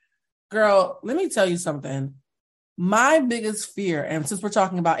Z. Girl, let me tell you something. My biggest fear, and since we're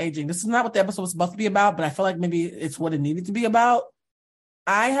talking about aging, this is not what the episode was supposed to be about, but I feel like maybe it's what it needed to be about.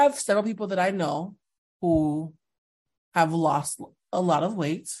 I have several people that I know who have lost a lot of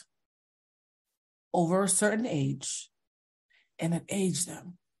weight over a certain age, and it aged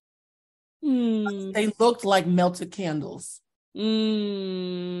them. They looked like melted candles.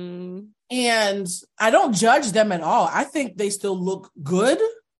 And I don't judge them at all. I think they still look good.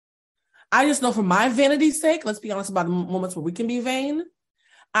 I just know for my vanity's sake, let's be honest about the moments where we can be vain.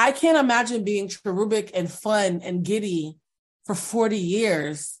 I can't imagine being cherubic and fun and giddy for 40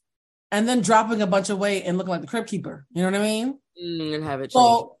 years and then dropping a bunch of weight and looking like the Crypt Keeper. You know what I mean? And have it change.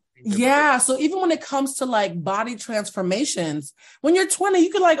 So, yeah. So even when it comes to like body transformations, when you're 20,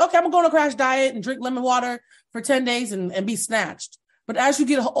 you could like, okay, I'm going to crash diet and drink lemon water for 10 days and be snatched. But as you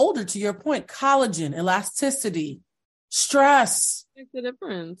get older, to your point, collagen, elasticity, stress. Makes a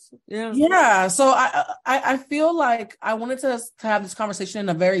difference. Yeah. Yeah. So I feel like I wanted to have this conversation in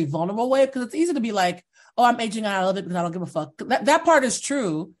a very vulnerable way, because it's easy to be like, oh, I'm aging out of it because I don't give a fuck. That part is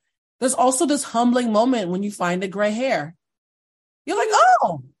true. There's also this humbling moment when you find a gray hair. You're like,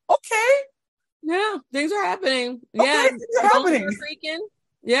 oh, okay. Yeah, things are happening. Okay, yeah, things are happening.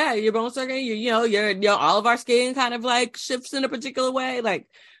 Yeah, your bones are getting your all of our skin kind of like shifts in a particular way. Like,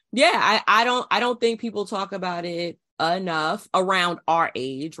 yeah, I don't think people talk about it enough around our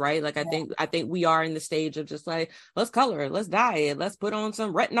age, right? Like, I think we are in the stage of just like, let's color, let's diet, let's put on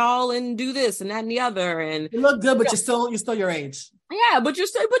some retinol and do this and that and the other. And you look good, but you're still your age. Yeah, but you're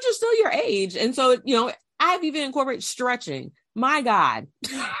still your age. And so, I've even incorporated stretching. My God.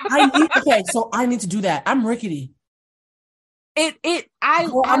 So I need to do that. I'm rickety.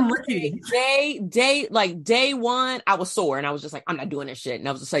 I'm rickety. Day one, I was sore and I was just like, I'm not doing this shit. And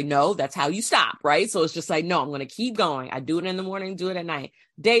I was just like, no, that's how you stop. Right. So it's just like, no, I'm going to keep going. I do it in the morning, do it at night.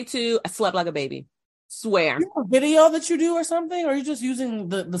 Day two, I slept like a baby. Swear. You have a video that you do or something, or are you just using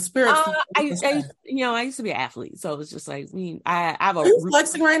the spirits? I used to be an athlete. So it's just like, I have a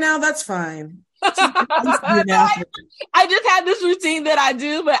flexing right now. That's fine. I just have this routine that I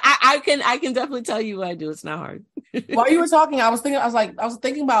do, but I can definitely tell you what I do. It's not hard. While you were talking, I was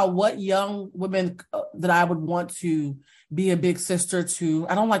thinking about what young women that I would want to be a big sister to.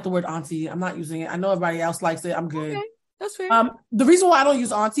 I don't like the word auntie. I'm not using it. I know everybody else likes it. I'm good. Okay, that's fair. The reason why I don't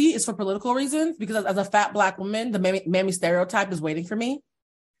use auntie is for political reasons, because as a fat Black woman, the mammy stereotype is waiting for me,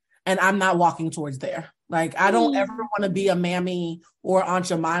 and I'm not walking towards there. Like, I don't ever want to be a mammy or Aunt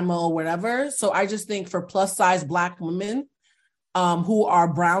Jemima or whatever. So I just think for plus size Black women who are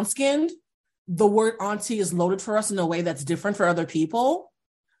brown skinned, the word auntie is loaded for us in a way that's different for other people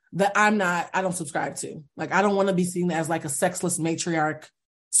that I don't subscribe to. Like, I don't want to be seen as like a sexless matriarch.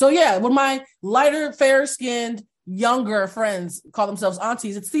 So yeah, when my lighter, fair skinned, younger friends call themselves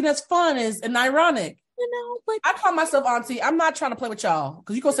aunties, it's seen as fun and ironic. But I call myself auntie. I'm not trying to play with y'all,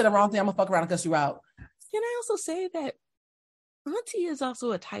 because you go say the wrong thing, I'm gonna fuck around and cuss you out. Can I also say that auntie is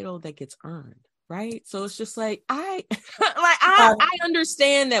also a title that gets earned, right? So it's just like, I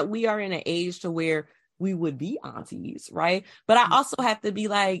understand that we are in an age to where we would be aunties, right? But I also have to be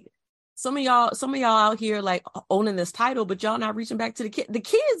like, some of y'all out here like owning this title, but y'all not reaching back to the kids. The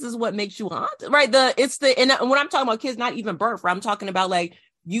kids is what makes you auntie, right? And when I'm talking about kids, not even birth, right? I'm talking about like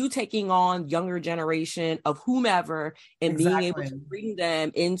you taking on younger generation of whomever and being able to bring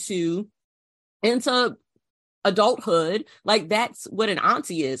them into adulthood. Like, that's what an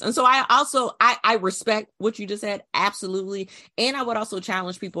auntie is. And so I respect what you just said. Absolutely. And I would also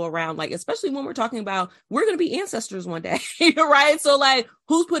challenge people around, like, especially when we're talking about, we're going to be ancestors one day, right? So like,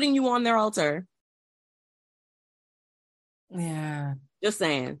 who's putting you on their altar? Yeah. Just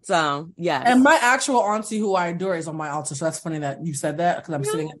saying. So yeah. And my actual auntie, who I adore, is on my altar. So that's funny that you said that, because I'm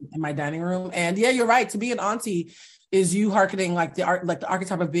sitting in my dining room. And yeah, you're right. To be an auntie is you hearkening like the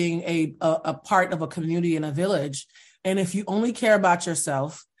archetype of being a part of a community in a village. And if you only care about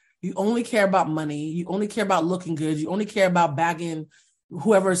yourself, you only care about money, you only care about looking good, you only care about bagging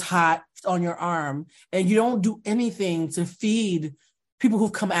whoever's hot on your arm, and you don't do anything to feed people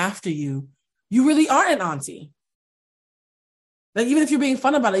who've come after you, you really aren't an auntie. Like, even if you're being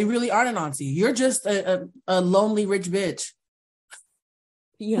fun about it, you really aren't an auntie. You're just a lonely rich bitch.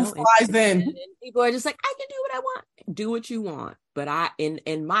 Who flies in. And people are just like, I can do what I want. Do what you want. But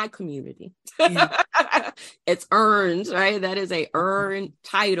in my community, it's earned, right? That is a earned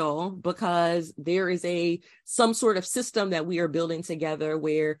title, because there is some sort of system that we are building together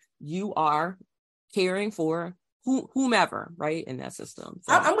where you are caring for whomever, right? In that system.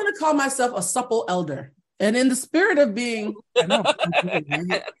 So. I'm going to call myself a supple elder. And in the spirit of being, in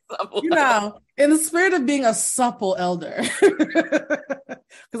the spirit of being a supple elder,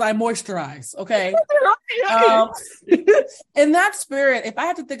 because I moisturize, okay? In that spirit, if I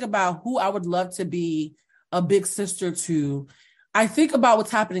had to think about who I would love to be a big sister to, I think about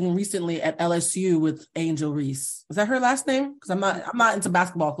what's happening recently at LSU with Angel Reese. Is that her last name? Because I'm not into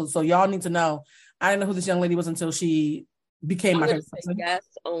basketball, so y'all need to know. I didn't know who this young lady was until she became my favorite person. Yes,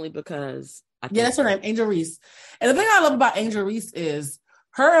 only because that's her name, Angel Reese. And the thing I love about Angel Reese is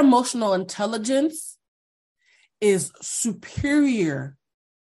her emotional intelligence is superior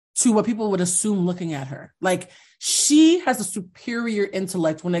to what people would assume looking at her. Like, she has a superior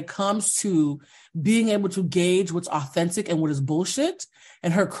intellect when it comes to being able to gauge what's authentic and what is bullshit,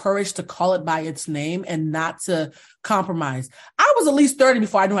 and her courage to call it by its name and not to compromise. I was at least 30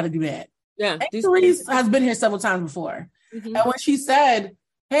 before I knew how to do that. Yeah. Angel Reese has been here several times before. Mm-hmm. And when she said,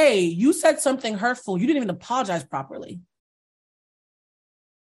 hey, you said something hurtful, you didn't even apologize properly.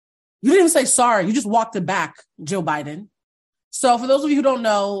 You didn't even say sorry. You just walked it back, Joe Biden. So for those of you who don't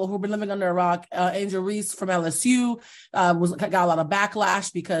know, who've been living under a rock, Angel Reese from LSU got a lot of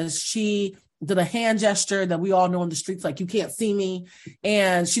backlash because she did a hand gesture that we all know in the streets, like, you can't see me.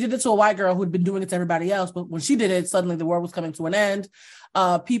 And she did it to a white girl who had been doing it to everybody else. But when she did it, suddenly the world was coming to an end.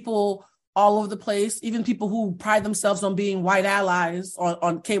 People all over the place, even people who pride themselves on being white allies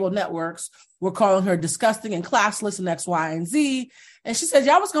on cable networks, were calling her disgusting and classless and X, Y, and Z. And she said,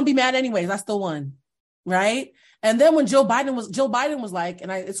 y'all was going to be mad anyways. I still won. Right. And then when Joe Biden was like,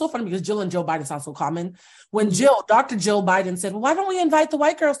 and it's so funny because Jill and Joe Biden sound so common. When Dr. Jill Biden said, well, why don't we invite the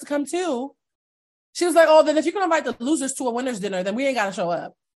white girls to come too? She was like, oh, then if you can invite the losers to a winner's dinner, then we ain't got to show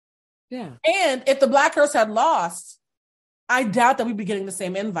up. Yeah. And if the black girls had lost, I doubt that we'd be getting the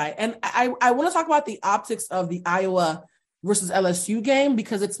same invite. And I want to talk about the optics of the Iowa versus LSU game,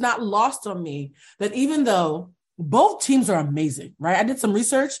 because it's not lost on me that even though both teams are amazing, right? I did some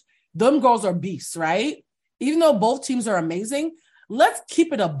research. Them girls are beasts, right? Even though both teams are amazing, let's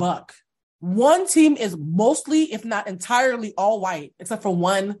keep it a buck. One team is mostly, if not entirely, all white, except for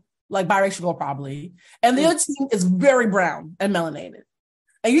one, like, biracial girl probably. And the other team is very brown and melanated.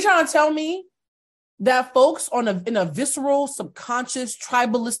 And you're trying to tell me that folks in a visceral, subconscious,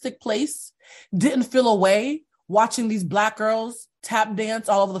 tribalistic place didn't feel a way watching these black girls tap dance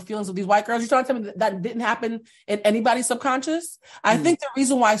all over the feelings of these white girls? You're trying to tell me that didn't happen in anybody's subconscious? I think the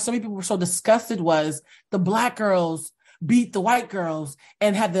reason why so many people were so disgusted was the black girls beat the white girls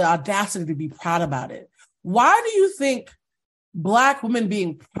and had the audacity to be proud about it. Why do you think black women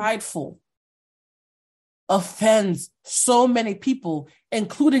being prideful offends so many people,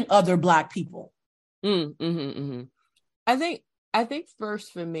 including other black people? I think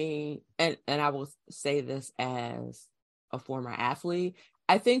first for me, and I will say this as a former athlete,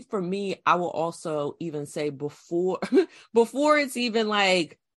 I think for me, I will also even say before it's even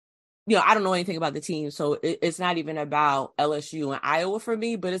like, I don't know anything about the team, so it's not even about LSU and Iowa for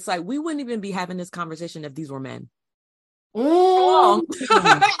me, but it's like, we wouldn't even be having this conversation if these were men. At all.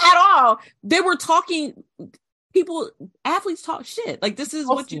 They were talking, athletes talk shit. Like, this is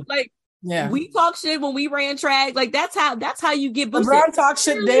what you like. Yeah, we talk shit when we ran track. Like, that's how you get boosted. LeBron talk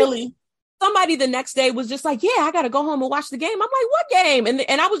shit daily. Somebody the next day was just like, yeah, I got to go home and watch the game. I'm like, what game?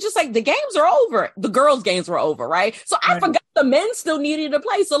 And I was just like, the games are over. The girls' games were over, right? So I forgot the men still needed to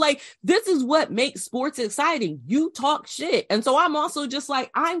play. So, like, this is what makes sports exciting. You talk shit. And so I'm also just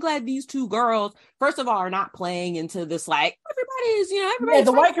like, I'm glad these two girls, first of all, are not playing into this, like, everybody's. Yeah,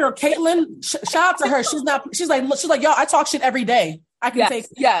 the white girl, Caitlin, shout out to her. She's like, y'all, I talk shit every day. I can take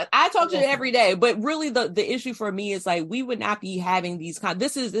it. Yeah, I talk to it every day, but really the issue for me is like, we would not be having these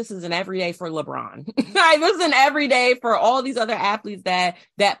this is an everyday for LeBron. This is an everyday for all these other athletes that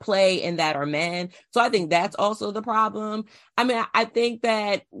play and that are men. So I think that's also the problem. I mean, I think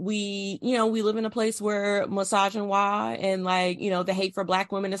that we live in a place where misogyny and, like, the hate for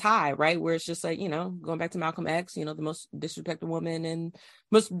black women is high, right? Where it's just like, going back to Malcolm X, the most disrespected woman and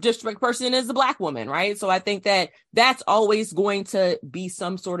most disrespected person is the black woman, right? So I think that that's always going to be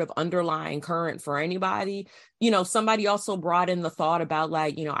some sort of underlying current for anybody. Somebody also brought in the thought about,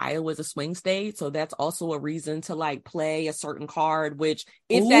 like, Iowa's a swing state. So that's also a reason to, like, play a certain card, which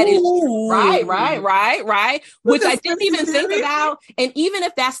if that is right. Which I didn't even think about. And even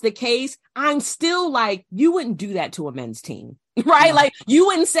if that's the case, I'm still like, you wouldn't do that to a men's team, right? No. Like, you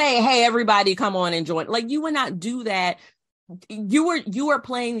wouldn't say, hey, everybody come on and join. Like, you would not do that. You are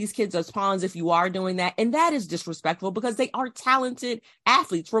playing these kids as pawns if you are doing that. And that is disrespectful because they are talented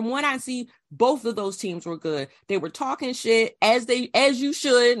athletes. From what I see, both of those teams were good. They were talking shit as you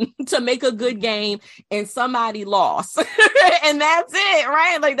should to make a good game, and somebody lost. And that's it,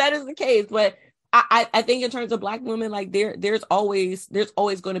 right? Like, that is the case. But I think in terms of Black women, like there's always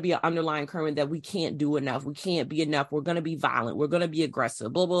going to be an underlying current that we can't do enough. We can't be enough. We're going to be violent. We're going to be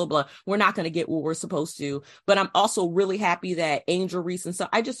aggressive, blah, blah, blah. We're not going to get what we're supposed to. But I'm also really happy that Angel Reese and so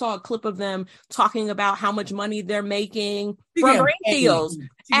I just saw a clip of them talking about how much money they're making from ring deals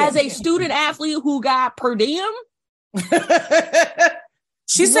as a student athlete who got per diem.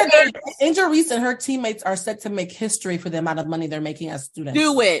 She said that Angel Reese and her teammates are set to make history for the amount of money they're making as students.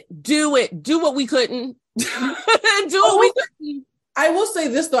 Do what we couldn't. Do what we couldn't. I will say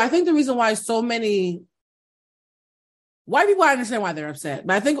this, though. I think the reason why so many white people, I understand why they're upset,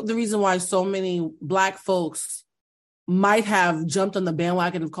 but I think the reason why so many Black folks might have jumped on the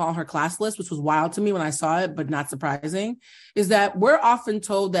bandwagon of calling her classless, which was wild to me when I saw it, but not surprising, is that we're often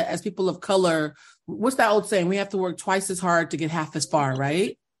told that as people of color, what's that old saying? We have to work twice as hard to get half as far,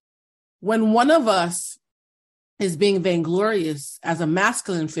 right? When one of us is being vainglorious as a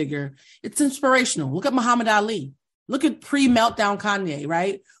masculine figure, it's inspirational. Look at Muhammad Ali. Look at pre-meltdown Kanye,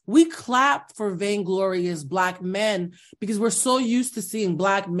 right? We clap for vainglorious Black men because we're so used to seeing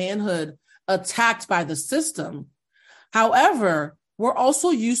Black manhood attacked by the system. However, we're also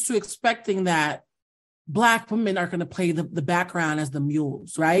used to expecting that Black women are going to play the background as the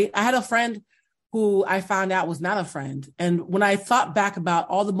mules, right? I had a friend who I found out was not a friend. And when I thought back about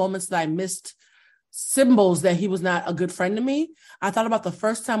all the moments that I missed symbols that he was not a good friend to me, I thought about the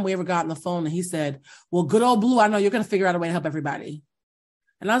first time we ever got on the phone and he said, well, good old Blue, I know you're going to figure out a way to help everybody.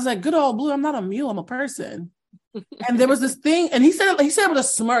 And I was like, good old Blue, I'm not a mule, I'm a person. And there was this thing, and he said with a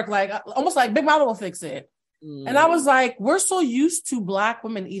smirk, like almost like Big Mama will fix it. And I was like, we're so used to Black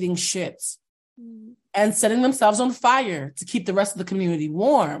women eating shits and setting themselves on fire to keep the rest of the community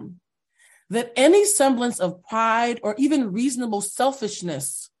warm, that any semblance of pride or even reasonable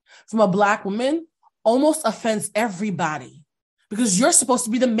selfishness from a Black woman almost offends everybody because you're supposed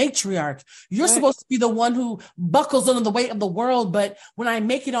to be the matriarch. You're supposed to be the one who buckles under the weight of the world. But when I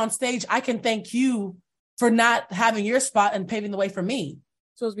make it on stage, I can thank you for not having your spot and paving the way for me.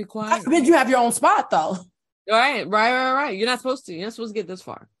 Supposed to be quiet. I forbid you have your own spot, though. Right. You're not supposed to. You're not supposed to get this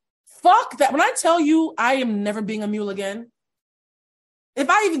far. Fuck that. When I tell you I am never being a mule again, if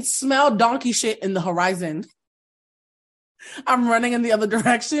I even smell donkey shit in the horizon, I'm running in the other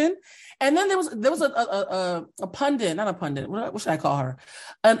direction. And then there was a pundit, not a pundit. What should I call her?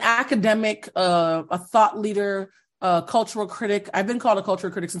 An academic, a thought leader, a cultural critic. I've been called a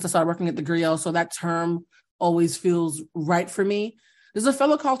cultural critic since I started working at the Griot, so that term always feels right for me. There's a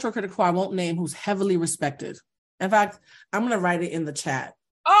fellow cultural critic who I won't name who's heavily respected. In fact, I'm going to write it in the chat.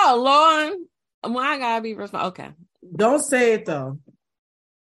 Oh, Lord. Well, I got to be respectful. Okay. Don't say it, though,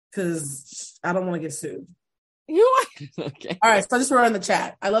 because I don't want to get sued. Okay. All right, so I just wrote in the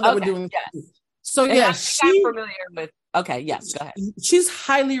chat. I love that we're doing yes. So, and yeah, I'm familiar with. Okay, yes, go ahead. She's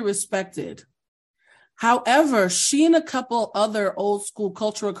highly respected. However, she and a couple other old school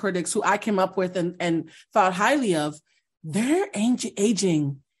cultural critics who I came up with and thought highly of, they're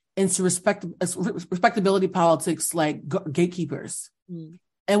aging into respectability politics like gatekeepers.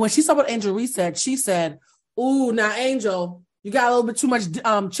 And when she saw what Angel Reese said, she said, ooh, now Angel, you got a little bit too much dip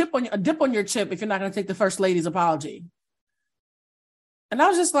on your chip if you're not going to take the first lady's apology. And I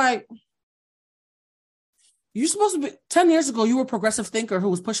was just like, you're supposed to be, 10 years ago, you were a progressive thinker who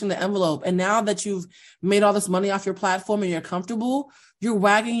was pushing the envelope. And now that you've made all this money off your platform and you're comfortable, you're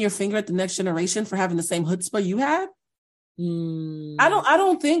wagging your finger at the next generation for having the same chutzpah you had. I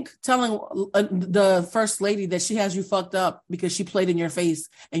don't think telling the first lady that she has you fucked up because she played in your face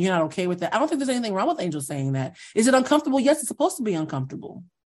and you're not okay with that. I don't think there's anything wrong with Angel saying that. Is it uncomfortable? Yes, it's supposed to be uncomfortable.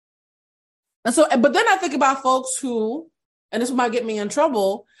 And so, but then I think about folks who, and this might get me in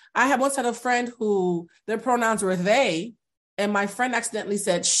trouble. I once had a friend who their pronouns were they, and my friend accidentally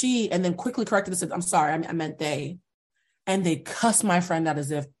said she, and then quickly corrected and said, I'm sorry, I meant they. And they cussed my friend out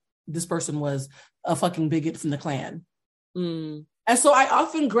as if this person was a fucking bigot from the Klan. And so I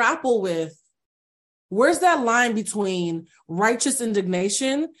often grapple with, where's that line between righteous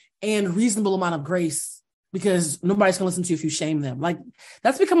indignation and reasonable amount of grace? Because nobody's going to listen to you if you shame them. Like,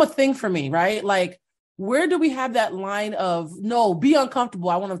 that's become a thing for me, right? Like, where do we have that line of, no, be uncomfortable,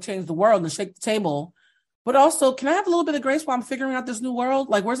 I want to change the world and shake the table, but also, can I have a little bit of grace while I'm figuring out this new world?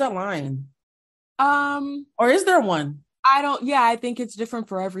 Like, where's that line? Or is there one? I think it's different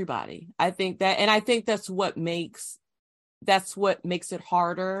for everybody. I think that's what makes it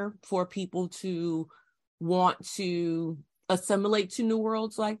harder for people to want to assimilate to new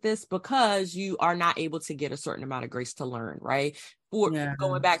worlds like this, because you are not able to get a certain amount of grace to learn, right?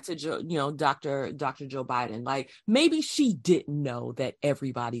 Going back to Dr. Joe Biden, like, maybe she didn't know that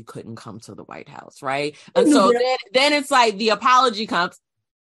everybody couldn't come to the White House, right? And so then it's like the apology comes,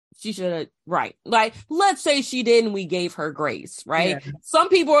 she should have, right. Like, let's say she did and we gave her grace, right? Yeah. Some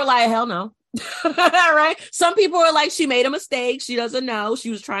people are like, hell no. Right? Some people are like, she made a mistake. She doesn't know.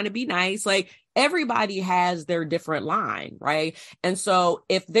 She was trying to be nice. Like, everybody has their different line, right? And so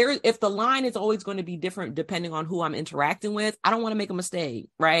if the line is always going to be different depending on who I'm interacting with, I don't want to make a mistake,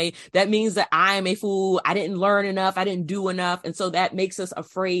 right? That means that I am a fool. I didn't learn enough. I didn't do enough. And so that makes us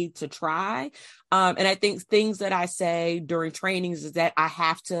afraid to try. And I think things that I say during trainings is that I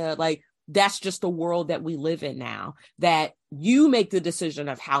have to, like, that's just the world that we live in now, that you make the decision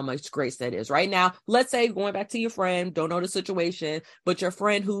of how much grace that is. Right now, let's say, going back to your friend, don't know the situation, but your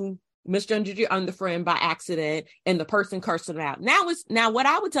friend who misgendered your other friend by accident and the person cursed them out. Now what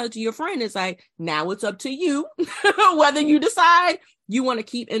I would tell to your friend is like, now it's up to you whether you decide you want to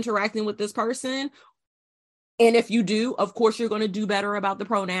keep interacting with this person. And if you do, of course, you're going to do better about the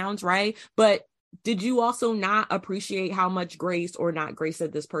pronouns, right? But did you also not appreciate how much grace or not grace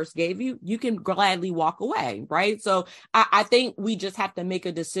that this person gave you? You can gladly walk away, right? So I think we just have to make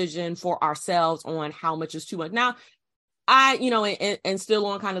a decision for ourselves on how much is too much. Now, and still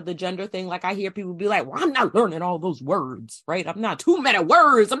on kind of the gender thing, like I hear people be like, well, I'm not learning all those words, right? I'm not too many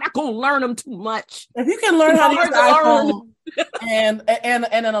words. I'm not going to learn them too much. If you can learn how to use the iPhone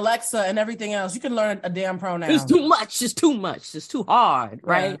and an Alexa and everything else, you can learn a damn pronoun. It's too much. It's too much. It's too hard,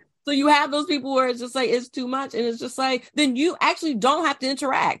 right? Yeah. So you have those people where it's just like, it's too much. And it's just like, then you actually don't have to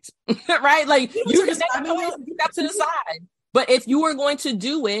interact, right? Like you can step to the side. But if you are going to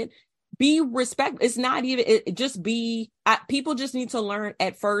do it, be respect. It's not even, it just be, people just need to learn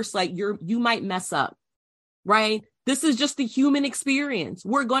at first, like you might mess up, right? This is just the human experience.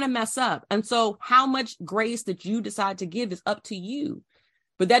 We're going to mess up. And so how much grace that you decide to give is up to you.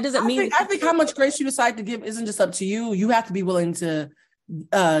 But that doesn't mean. I think how much grace you decide to give isn't just up to you. You have to be willing to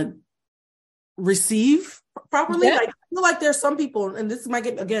receive properly. Yeah. Like, I feel like there's some people, and this might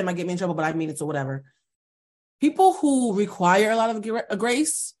get me in trouble, but I mean it, so whatever. People who require a lot of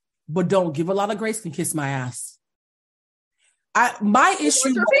grace but don't give a lot of grace can kiss my ass. My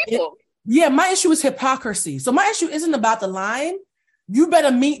issue is hypocrisy. So my issue isn't about the line. You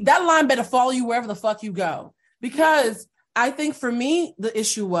better that line better follow you wherever the fuck you go. Because I think for me, the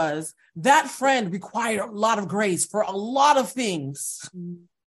issue was that friend required a lot of grace for a lot of things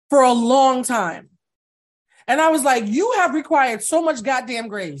for a long time. And I was like, you have required so much goddamn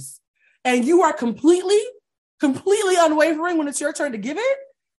grace and you are completely unwavering when it's your turn to give it.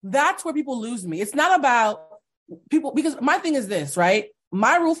 That's where people lose me. It's not about people, because my thing is this, right?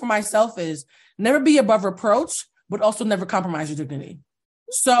 My rule for myself is never be above reproach, but also never compromise your dignity.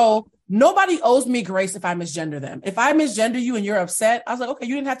 So nobody owes me grace if I misgender them. If I misgender you and you're upset, I was like, okay,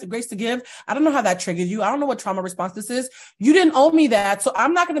 you didn't have the grace to give. I don't know how that triggered you. I don't know what trauma response this is. You didn't owe me that. So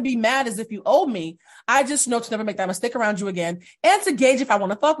I'm not going to be mad as if you owe me. I just know to never make that mistake around you again and to gauge if I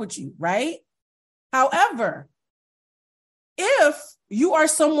want to fuck with you, right? However, if you are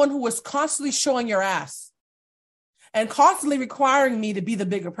someone who is constantly showing your ass and constantly requiring me to be the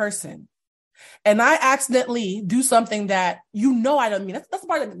bigger person, and I accidentally do something that I don't mean, that's the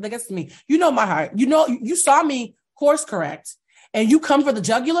part that gets to me. You know my heart. You saw me course correct, and you come for the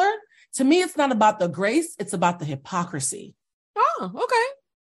jugular. To me, it's not about the grace. It's about the hypocrisy. Oh, okay.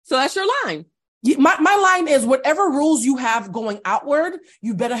 So that's your line. My line is whatever rules you have going outward,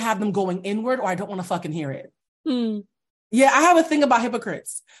 you better have them going inward, or I don't want to fucking hear it. Yeah, I have a thing about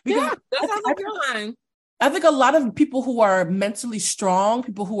hypocrites. Because that sounds like your line. I think a lot of people who are mentally strong,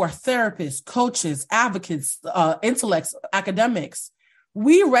 people who are therapists, coaches, advocates, intellects, academics,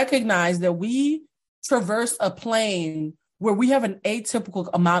 we recognize that we traverse a plane where we have an atypical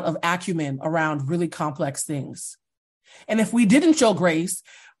amount of acumen around really complex things. And if we didn't show grace,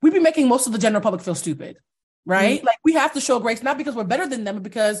 we'd be making most of the general public feel stupid. Right? Mm-hmm. Like we have to show grace, not because we're better than them, but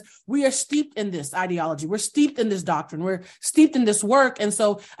because we are steeped in this ideology. We're steeped in this doctrine. We're steeped in this work. And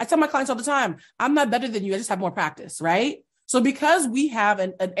so I tell my clients all the time, I'm not better than you. I just have more practice. Right? So because we have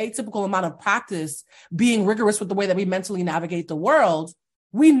an atypical amount of practice being rigorous with the way that we mentally navigate the world,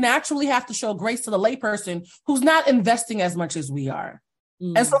 we naturally have to show grace to the layperson who's not investing as much as we are.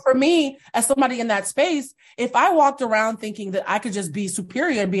 And so for me, as somebody in that space, if I walked around thinking that I could just be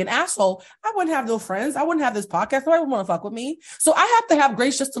superior and be an asshole, I wouldn't have no friends. I wouldn't have this podcast. Nobody would want to fuck with me. So I have to have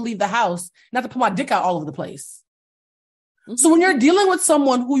grace just to leave the house, not to put my dick out all over the place. Mm-hmm. So when you're dealing with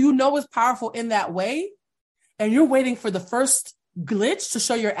someone who you know is powerful in that way, and you're waiting for the first glitch to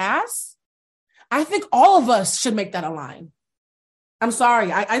show your ass, I think all of us should make that a line. I'm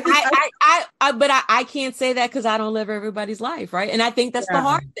sorry. I can't say that because I don't live everybody's life, right? And I think that's the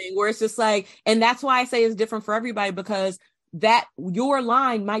hard thing, where it's just like, and that's why I say it's different for everybody, because that your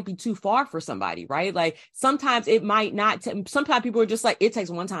line might be too far for somebody, right? Like sometimes it might not. Sometimes people are just like, it takes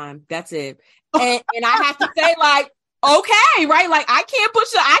one time. That's it. And I have to say like, okay, right? Like I can't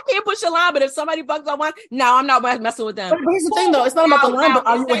push a line, but if somebody bugs on one, no, I'm not messing with them. But here's the thing though, it's not about the line, but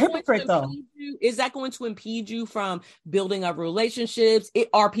are you a hypocrite though? Is that going to impede you from building up relationships?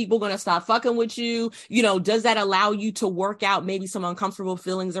 Are people going to stop fucking with you? You know, does that allow you to work out maybe some uncomfortable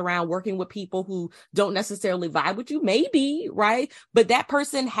feelings around working with people who don't necessarily vibe with you? Maybe, right? But that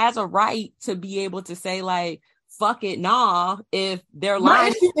person has a right to be able to say like, fuck it, nah, if they're lying.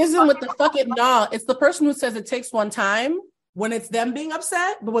 My issue isn't with the fuck it, nah. It's the person who says it takes one time when it's them being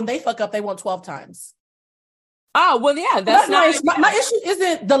upset, but when they fuck up, they want 12 times. Oh, well, yeah, that's not my issue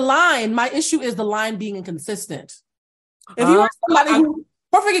isn't the line. My issue is the line being inconsistent. If you are somebody who,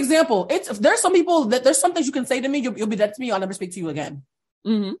 perfect example, if there's some people that there's some things you can say to me, you'll be dead to me, I'll never speak to you again.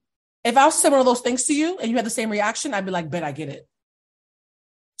 Mm-hmm. If I was to say one of those things to you and you had the same reaction, I'd be like, bet I get it.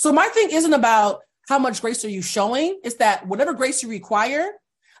 So my thing isn't about how much grace are you showing? It's that whatever grace you require,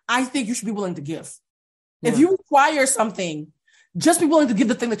 I think you should be willing to give. Yeah. If you require something, just be willing to give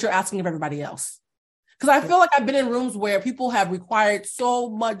the thing that you're asking of everybody else. Because I feel like I've been in rooms where people have required so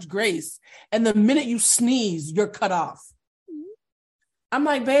much grace, and the minute you sneeze, you're cut off. I'm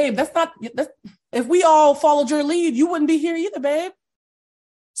like, babe, that's if we all followed your lead, you wouldn't be here either, babe.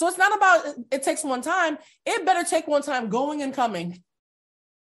 So it's not about it takes one time. It better take one time going and coming.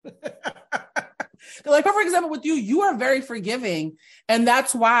 Like, for example, with you, you are very forgiving. And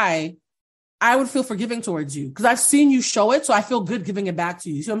that's why I would feel forgiving towards you. Because I've seen you show it. So I feel good giving it back to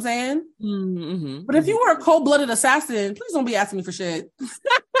you. You see what I'm saying? Mm-hmm. But if you were a cold-blooded assassin, please don't be asking me for shit.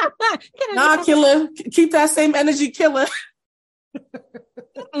 Nah, killer. Keep that same energy, killer.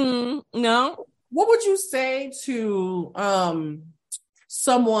 No. What would you say to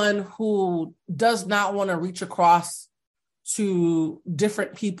someone who does not want to reach across to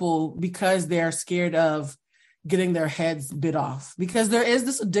different people because they're scared of getting their heads bit off? Because there is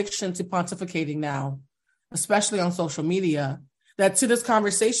this addiction to pontificating now, especially on social media, that to this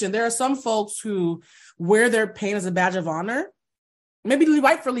conversation, there are some folks who wear their pain as a badge of honor, maybe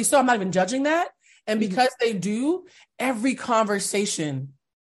rightfully so. I'm not even judging that. And because they do, every conversation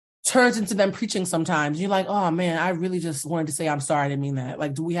turns into them preaching sometimes. You're like, oh man, I really just wanted to say, I'm sorry, I didn't mean that.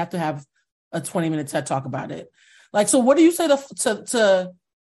 Like, do we have to have a 20-minute TED talk about it? Like, so what do you say to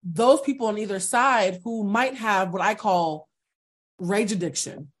those people on either side who might have what I call rage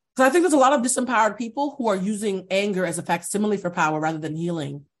addiction? Because I think there's a lot of disempowered people who are using anger as a facsimile for power rather than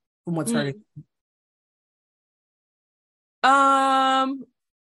healing from what's hurting. I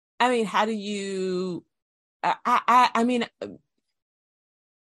mean, how do you, I mean,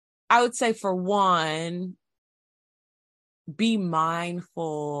 I would say for one, be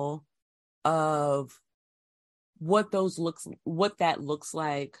mindful of what that looks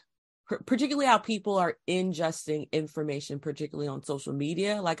like, particularly how people are ingesting information, particularly on social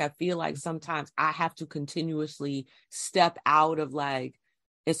media. Like, I feel like sometimes I have to continuously step out of like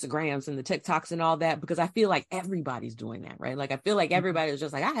Instagrams and the TikToks and all that, because I feel like everybody's doing that, right? Like, I feel like everybody is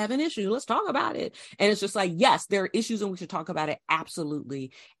just like, I have an issue, let's talk about it. And it's just like, yes, there are issues and we should talk about it.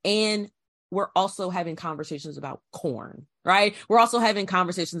 Absolutely. And we're also having conversations about corn, right? We're also having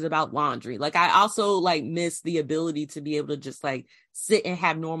conversations about laundry. Like, I also like miss the ability to be able to just like sit and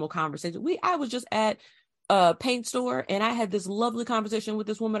have normal conversations. I was just at a paint store and I had this lovely conversation with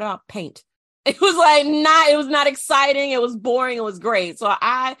this woman about paint. It was like it was not exciting. It was boring. It was great. So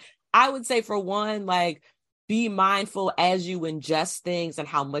I would say, for one, like, be mindful as you ingest things and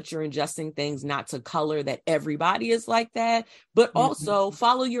how much you're ingesting things, not to color that everybody is like that, but also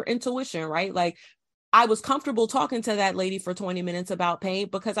follow your intuition, right? Like, I was comfortable talking to that lady for 20 minutes about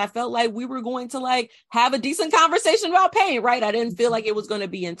paint because I felt like we were going to like have a decent conversation about paint, right? I didn't feel like it was going to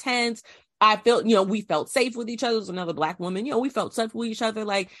be intense. I felt, we felt safe with each other. There was another Black woman, we felt safe with each other.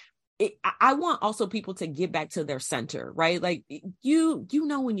 Like, I want also people to get back to their center, right? Like, you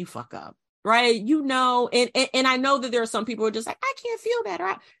know when you fuck up, right? And I know that there are some people who are just like, I can't feel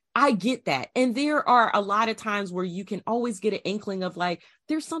that. I get that. And there are a lot of times where you can always get an inkling of like,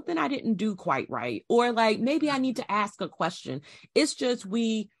 there's something I didn't do quite right. Or like, maybe I need to ask a question. It's just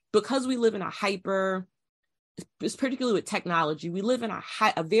because we live in it's particularly with technology, we live in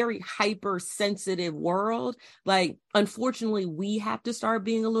a very hypersensitive world. Like, unfortunately, we have to start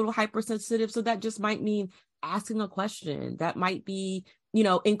being a little hypersensitive. So that just might mean asking a question. That might be,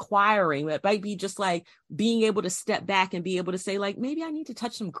 inquiring. That might be just like being able to step back and be able to say, like, maybe I need to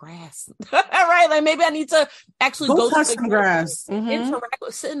touch some grass. Right? Like, maybe I need to actually go touch some grass. Interact,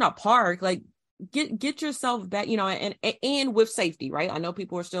 sit in a park. Like, get yourself back, and with safety, right? I know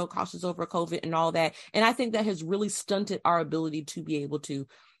people are still cautious over COVID and all that. And I think that has really stunted our ability to be able to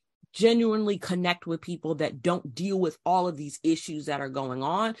genuinely connect with people that don't deal with all of these issues that are going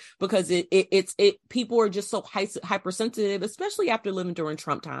on, because people are just so hypersensitive, especially after living during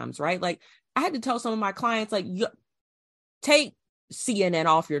Trump times, right? Like I had to tell some of my clients, like, take CNN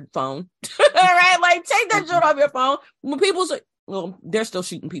off your phone, right? Like take that shit off your phone. When people say, well, they're still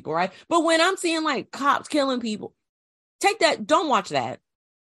shooting people, right? But when I'm seeing like cops killing people, take that, don't watch that.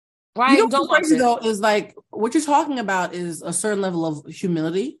 Right? Don't watch it. Though, is like what you're talking about is a certain level of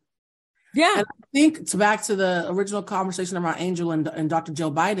humility. Yeah. And I think back to the original conversation around Angel and Dr.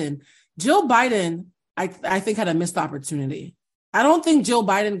 Joe Biden. Joe Biden, I think, had a missed opportunity. I don't think Joe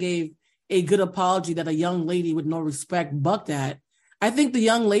Biden gave a good apology that a young lady with no respect bucked at. I think the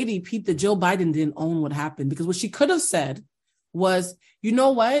young lady peeped that Joe Biden didn't own what happened, because what she could have said was, you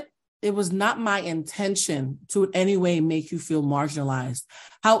know what? It was not my intention to in any way make you feel marginalized.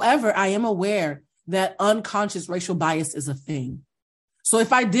 However, I am aware that unconscious racial bias is a thing. So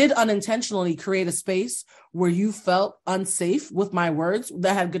if I did unintentionally create a space where you felt unsafe with my words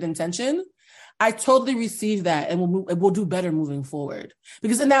that had good intention, I totally receive that, and we'll do better moving forward.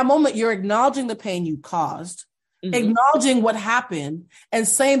 Because in that moment, you're acknowledging the pain you caused, acknowledging what happened, and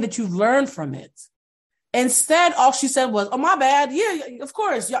saying that you've learned from it. Instead, all she said was, oh, my bad. Yeah, of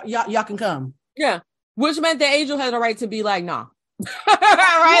course. Y'all can come. Yeah. Which meant that Angel had a right to be like, nah. Right?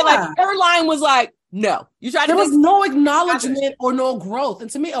 Yeah. Like her line was like, no. There was no acknowledgement or no growth.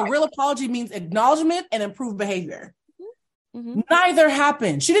 And to me, a real apology means acknowledgement and improved behavior. Mm-hmm. Neither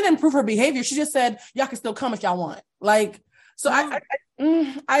happened. She didn't improve her behavior. She just said, y'all can still come if y'all want. Like, so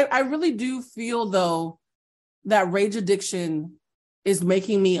I really do feel, though, that rage addiction is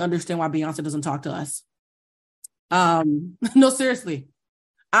making me understand why Beyonce doesn't talk to us. No, seriously.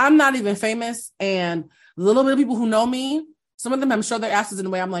 I'm not even famous. And the little bit of people who know me, some of them, I'm sure their asses in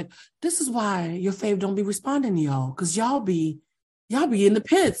the way. I'm like, this is why your fave don't be responding to y'all. Cause y'all be in the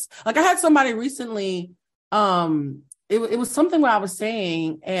pits. Like I had somebody recently, it was something where I was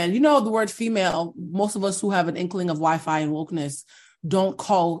saying, and the word female, most of us who have an inkling of Wi-Fi and wokeness don't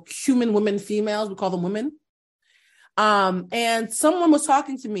call human women females. We call them women. And someone was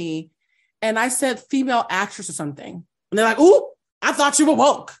talking to me and I said female actress or something. And they're like, ooh, I thought you were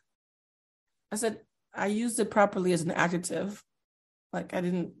woke. I said, I used it properly as an adjective. Like I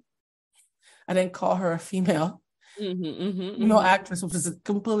didn't call her a female. Actress, which is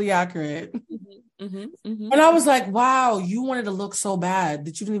completely accurate. And I was like, wow, you wanted to look so bad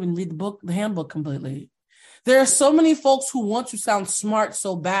that you didn't even read the handbook completely. There are so many folks who want to sound smart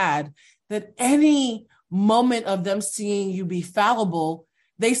so bad that any moment of them seeing you be fallible,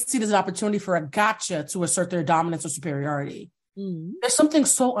 they see it as an opportunity for a gotcha to assert their dominance or superiority. There's something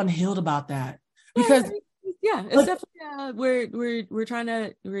so unhealed about that, because it's definitely we're trying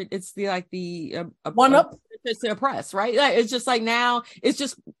to, it's the one up to oppress, right? Like, it's just like now it's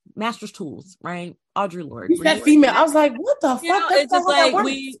just master's tools, right? Audre Lorde, that female. I was like, what the fuck? It's just like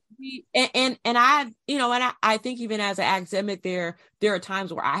I think even as an academic, there are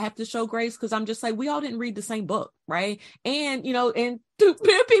times where I have to show grace, because I'm just like, we all didn't read the same book, right? And and to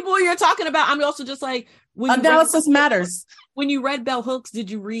people you're talking about, I'm also just like, analysis matters. When you read Bell Hooks,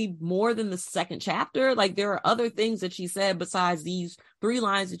 did you read more than the second chapter? Like, there are other things that she said besides these 3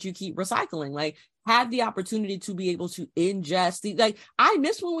 lines that you keep recycling. Like, have the opportunity to be able to ingest like, I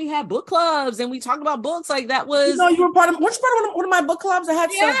miss when we had book clubs and we talked about books. Like, that was, you were part of one of my book clubs. I had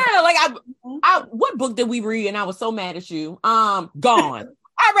I what book did we read? And I was so mad at you. Gone.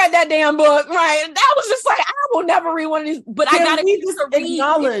 I read that damn book, right? And that was just like, I will never read one of these, but I gotta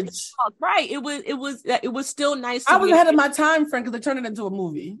acknowledge. Right. It was still nice. I was ahead of my time, friend, because they turned it into a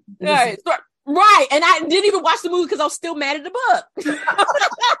movie. Right. Right. And I didn't even watch the movie because I was still mad at the book.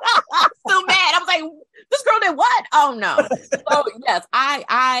 I'm still mad. I was like, this girl did what? Oh no. So yes,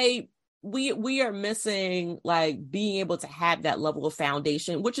 we are missing, like, being able to have that level of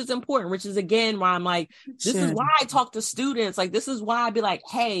foundation, which is important, which is again why I'm like, this is why I talk to students. Like, this is why I'd be like,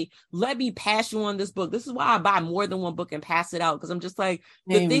 hey, let me pass you on this book. This is why I buy more than one book and pass it out. Cause I'm just like,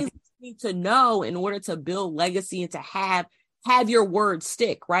 the things you need to know in order to build legacy and to have your words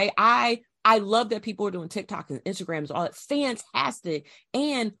stick. Right. I love that people are doing TikTok and Instagrams, all that. Fantastic.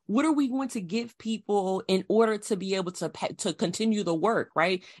 And what are we going to give people in order to be able to continue the work,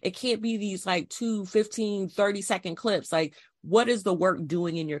 right? It can't be these like 2, 15, 30-second clips. Like, what is the work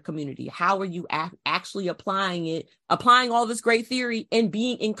doing in your community? How are you actually applying all this great theory and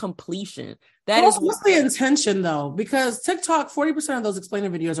being in completion? What's the intention, though? Because TikTok, 40% of those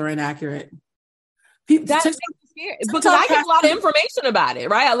explainer videos are inaccurate. That makes me scared because I get a lot of information about it,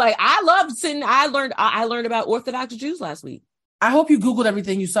 right? Like I learned about Orthodox Jews last week. I hope you Googled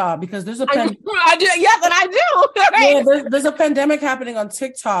everything you saw because there's a I do. Yes, and I do. Right? Yeah, there's a pandemic happening on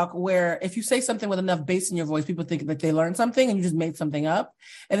TikTok where if you say something with enough bass in your voice, people think that they learned something and you just made something up.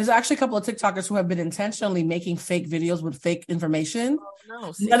 And there's actually a couple of TikTokers who have been intentionally making fake videos with fake information.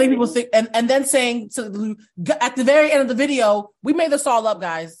 Oh, no. Letting people think and then saying at the very end of the video, we made this all up,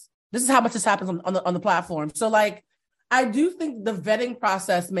 guys. This is how much this happens on the platform. So like, I do think the vetting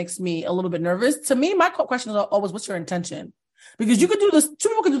process makes me a little bit nervous. To me, my question is always, what's your intention? Because you could do this, two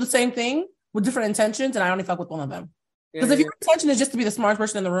people can do the same thing with different intentions, and I only fuck with one of them. Because if your intention is just to be the smartest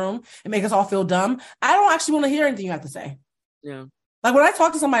person in the room and make us all feel dumb, I don't actually want to hear anything you have to say. Yeah. Like when I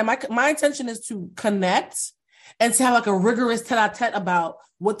talk to somebody, my intention is to connect and to have like a rigorous tete-a-tete about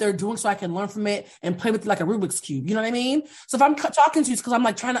what they're doing so I can learn from it and play with it like a Rubik's Cube. You know what I mean? So if I'm talking to you, it's because I'm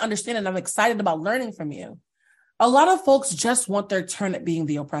like trying to understand it and I'm excited about learning from you. A lot of folks just want their turn at being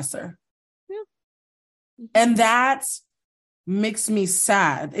the oppressor. Yeah. And that makes me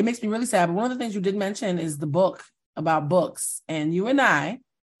sad. It makes me really sad. But one of the things you did mention is the book about books. And you and I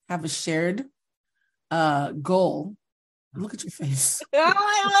have a shared goal. Look at your face.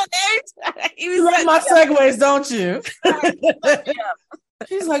 You like my segues, don't you?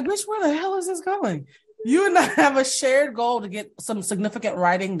 She's like, bitch, where the hell is this going? You and I have a shared goal to get some significant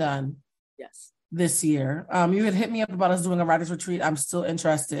writing done. Yes. This year. You had hit me up about us doing a writer's retreat. I'm still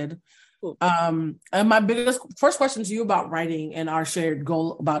interested. Cool. And my first question to you about writing and our shared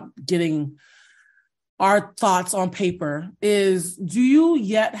goal about getting our thoughts on paper is, do you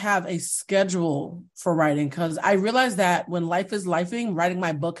yet have a schedule for writing? Because I realized that when life is lifing, writing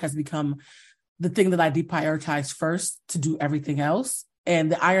my book has become the thing that I deprioritize first to do everything else.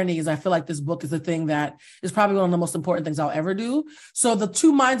 And the irony is I feel like this book is the thing that is probably one of the most important things I'll ever do. So the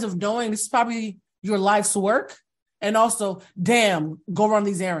two minds of knowing this is probably your life's work and also, damn, go run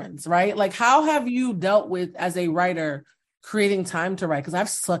these errands, right? Like, how have you dealt with, as a writer, creating time to write? Because I've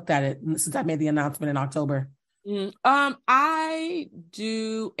sucked at it since I made the announcement in October. I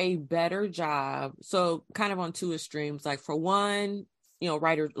do a better job. So kind of on two extremes. Like for one,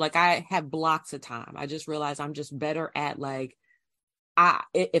 writer, like I have blocks of time. I just realized I'm just better at like,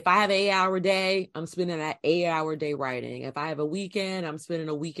 if I have an 8-hour day, I'm spending that 8-hour day writing. If I have a weekend, I'm spending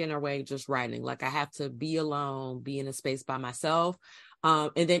a weekend away just writing. Like I have to be alone, be in a space by myself.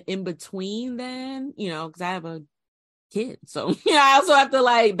 And then in between then, because I have a kid. So, I also have to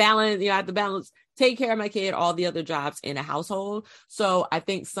like balance, I have to balance, take care of my kid, all the other jobs in a household. So I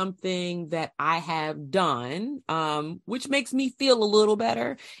think something that I have done, which makes me feel a little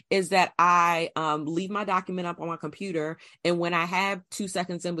better, is that I leave my document up on my computer. And when I have 2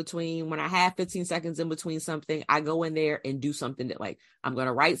 seconds in between, when I have 15 seconds in between something, I go in there and do something that like, I'm going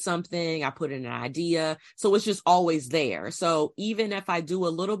to write something, I put in an idea. So it's just always there. So even if I do a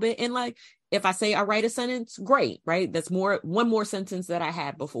little bit, and like, if I say I write a sentence, great, right? That's one more sentence that I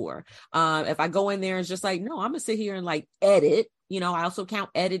had before. If I go in there and it's just like, no, I'm gonna sit here and like edit. I also count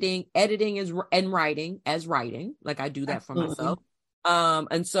editing and writing as writing. Like I do that for myself.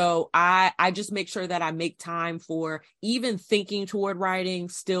 And so I just make sure that I make time for even thinking toward writing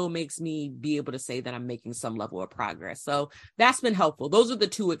still makes me be able to say that I'm making some level of progress. So that's been helpful. Those are the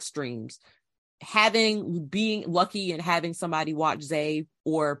two extremes. Being lucky and having somebody watch Zay,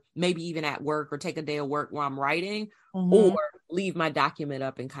 or maybe even at work, or take a day of work while I'm writing, or leave my document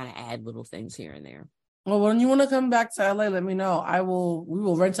up and kind of add little things here and there. Well, when you want to come back to LA, let me know. We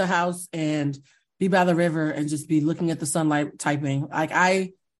will rent a house and be by the river and just be looking at the sunlight typing. Like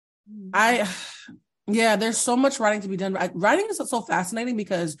yeah, there's so much writing to be done. Writing is so fascinating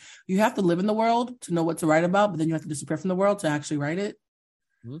because you have to live in the world to know what to write about, but then you have to disappear from the world to actually write it.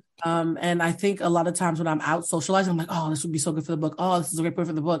 And I think a lot of times when I'm out socializing, I'm like, oh, this would be so good for the book. Oh, this is a great point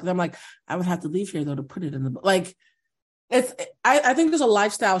for the book. And I'm like, I would have to leave here though to put it in the book. Like, I think there's a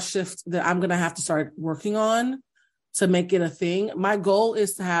lifestyle shift that I'm gonna have to start working on to make it a thing. My goal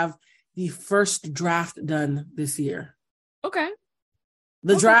is to have the first draft done this year. Okay.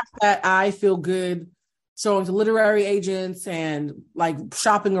 The draft that I feel good showing to literary agents and like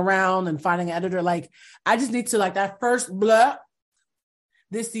shopping around and finding an editor. Like, I just need to like that first blah.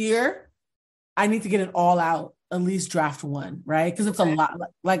 This year, I need to get it all out, at least draft one, right? Because it's a lot.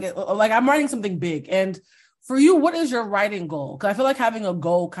 Like I'm writing something big. And for you, what is your writing goal? Because I feel like having a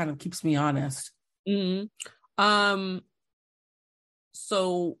goal kind of keeps me honest.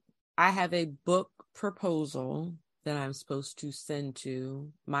 So I have a book proposal that I'm supposed to send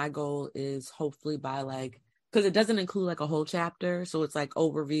to. My goal is hopefully by like because it doesn't include like a whole chapter. So it's like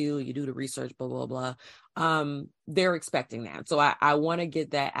overview, you do the research, blah, blah, blah. They're expecting that. So I want to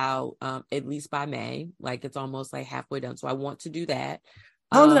get that out at least by May. Like it's almost like halfway done. So I want to do that.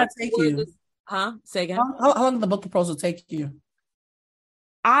 How long did that take you? Say again? How long did the book proposal take you?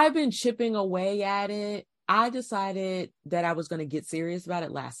 I've been chipping away at it. I decided that I was going to get serious about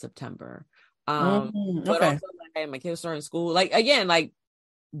it last September. But also like, my kids starting school, like again, like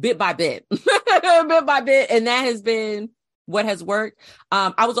bit by bit, bit by bit. And that has been what has worked.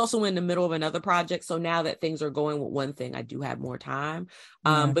 I was also in the middle of another project. So now that things are going with one thing, I do have more time.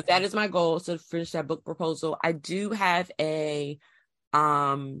 But that is my goal, to finish that book proposal. I do have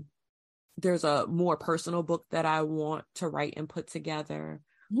there's a more personal book that I want to write and put together.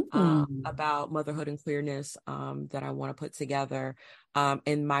 About motherhood and queerness that I want to put together.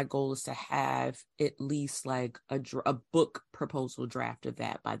 And my goal is to have at least like a book proposal draft of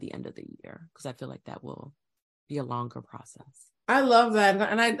that by the end of the year, because I feel like that will be a longer process. I love that.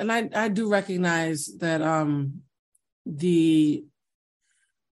 And I do recognize that the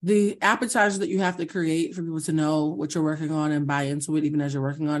appetizer that you have to create for people to know what you're working on and buy into it, even as you're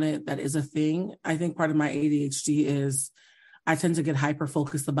working on it, that is a thing. I think part of my ADHD is I tend to get hyper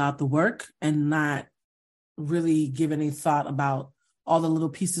focused about the work and not really give any thought about all the little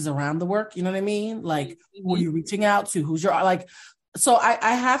pieces around the work. You know what I mean? Like, who are you reaching out to? Who's your, like, so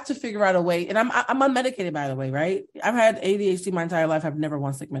I have to figure out a way, and I'm unmedicated, by the way, right? I've had ADHD my entire life. I've never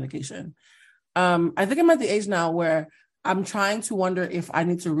once taken medication. I think I'm at the age now where I'm trying to wonder if I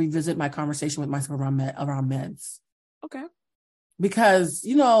need to revisit my conversation with myself around meds. Okay. Because,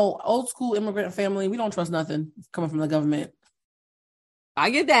 old school immigrant family, we don't trust nothing coming from the government. I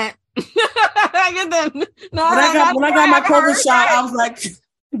get that. I get that. No, when I got my COVID shot, I was like,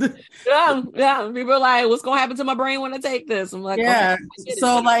 yeah. People are like, what's going to happen to my brain when I take this? I'm like, yeah. Okay,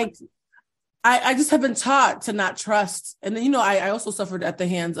 so like, I just have been taught to not trust. And then, I also suffered at the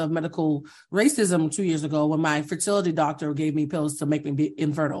hands of medical racism 2 years ago when my fertility doctor gave me pills to make me be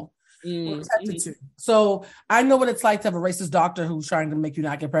infertile. So I know what it's like to have a racist doctor who's trying to make you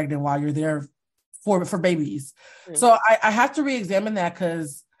not get pregnant while you're there for babies. So I have to re-examine that,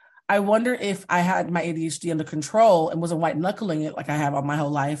 because I wonder if I had my ADHD under control and wasn't white knuckling it like I have all my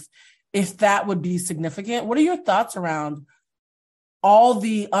whole life, if that would be significant. What are your thoughts around all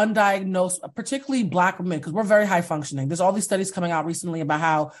the undiagnosed, particularly Black women, because we're very high functioning. There's all these studies coming out recently about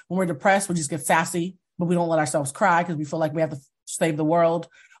how when we're depressed, we just get sassy, but we don't let ourselves cry because we feel like we have to save the world.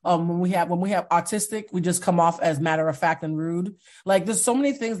 When we have autistic, we just come off as matter of fact and rude. Like, there's so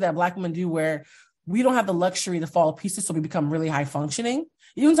many things that Black women do where we don't have the luxury to fall to pieces, so we become really high functioning.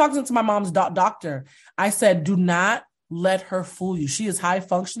 Even talking to my mom's doctor, I said, do not let her fool you. She is high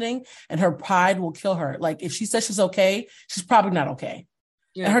functioning and her pride will kill her. Like, if she says she's okay, she's probably not okay.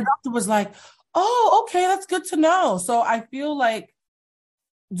 Yeah. And her doctor was like, oh, okay, that's good to know. So I feel like,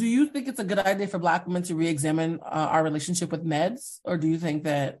 do you think it's a good idea for Black women to re-examine our relationship with meds? Or do you think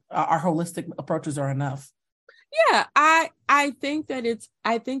that our holistic approaches are enough? Yeah, I think that it's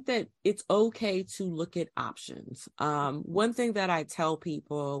okay to look at options. One thing that I tell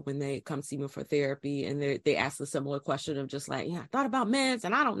people when they come see me for therapy and they ask a similar question of just like, yeah, I thought about meds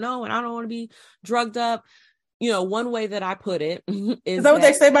and I don't know, and I don't want to be drugged up. One way that I put it is that what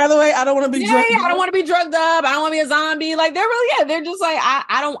they say, by the way? I don't want to be drugged up. I don't want to be drugged up. I don't want to be a zombie. Like, they're just like,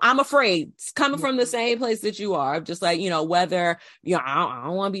 I'm afraid. It's coming from the same place that you are. Just like, whether, I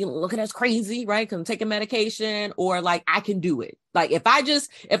don't want to be looking as crazy, right? Because I'm taking medication, or like, I can do it. Like, if I just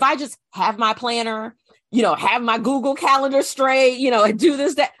have my planner, have my Google calendar straight, and do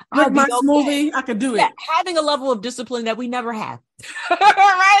this, that. Like my smoothie, I could do it. Yeah, having a level of discipline that we never have.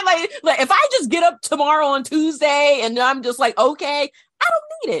 Right? Like if I just get up tomorrow on Tuesday and I'm just like, okay, I don't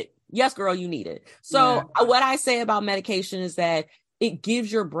need it. Yes, girl, you need it. So what I say about medication is that it gives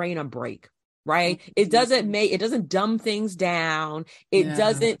your brain a break. Right. It doesn't dumb things down. It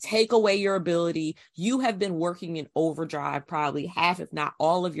doesn't take away your ability. You have been working in overdrive probably half, if not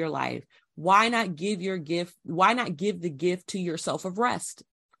all of your life. Why not give the gift to yourself of rest?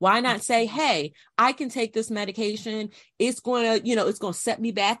 Why not say, hey, I can take this medication. It's going to, it's going to set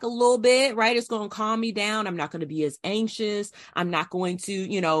me back a little bit, right? It's going to calm me down. I'm not going to be as anxious. I'm not going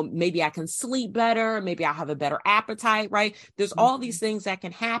to, maybe I can sleep better. Maybe I'll have a better appetite, right? There's all these things that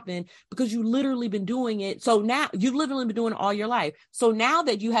can happen because you literally been doing it. So now you've literally been doing it all your life. So now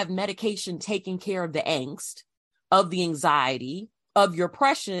that you have medication taking care of the angst, of the anxiety, of your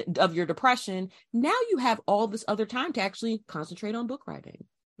depression, now you have all this other time to actually concentrate on book writing.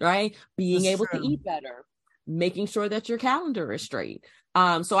 Right? Being able to eat better, making sure that your calendar is straight.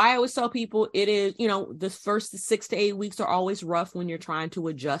 So I always tell people it is, the first 6 to 8 weeks are always rough when you're trying to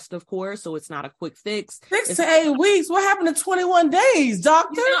adjust, of course. So it's not a quick fix. 6 to 8 weeks. What happened to 21 days,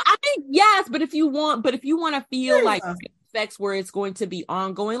 doctor? I think yes, but if you want to feel like effects where it's going to be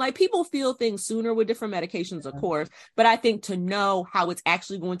ongoing, like people feel things sooner with different medications, of course, but I think to know how it's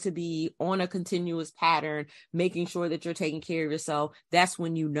actually going to be on a continuous pattern, making sure that you're taking care of yourself, that's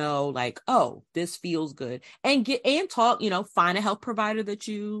when like, oh, this feels good. And talk, find a health provider that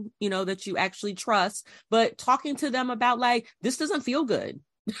you actually trust, but talking to them about like, this doesn't feel good.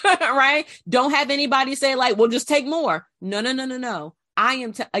 Right? Don't have anybody say like, well, just take more. No. I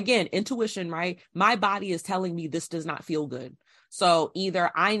am, again, intuition, right? My body is telling me this does not feel good. So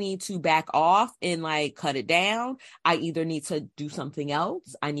either I need to back off and like cut it down. I either need to do something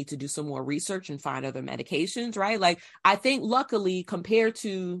else. I need to do some more research and find other medications, right? Like I think luckily compared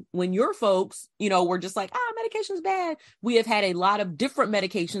to when your folks, were just like, medication's bad. We have had a lot of different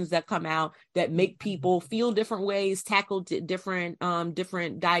medications that come out that make people feel different ways, tackle different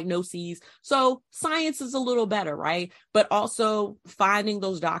diagnoses. So science is a little better, right? But also finding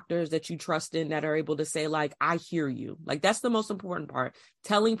those doctors that you trust in that are able to say like, I hear you. Like that's the most important part,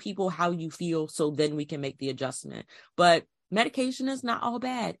 telling people how you feel so then we can make the adjustment. But medication is not all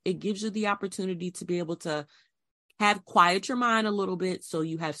bad. It gives you the opportunity to be able to quiet your mind a little bit so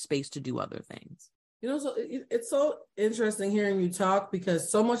you have space to do other things. So it's so interesting hearing you talk,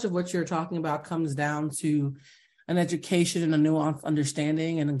 because so much of what you're talking about comes down to an education and a nuanced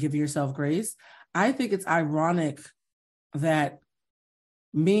understanding and giving yourself grace. I think it's ironic that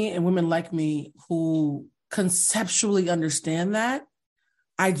me and women like me who conceptually understand that,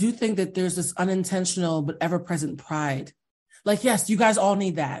 I do think that there's this unintentional but ever-present pride. Like, yes, you guys all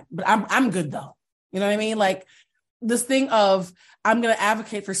need that, but I'm good though. You know what I mean? Like this thing of I'm going to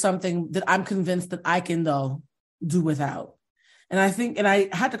advocate for something that I'm convinced that I can though do without. And I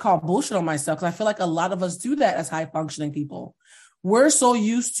had to call bullshit on myself because I feel like a lot of us do that as high functioning people. We're so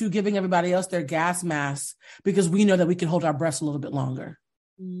used to giving everybody else their gas mask because we know that we can hold our breaths a little bit longer.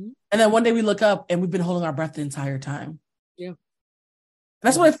 Mm-hmm. And then one day we look up and we've been holding our breath the entire time. Yeah.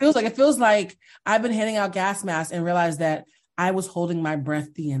 That's what it feels like. It feels like I've been handing out gas masks and realized that I was holding my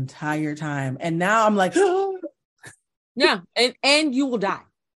breath the entire time. And now I'm like, yeah. And you will die.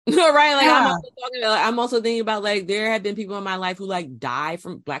 Right. Like yeah. I'm also thinking about like, there have been people in my life who like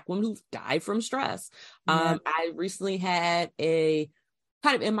Black women who died from stress. Yeah. I recently had a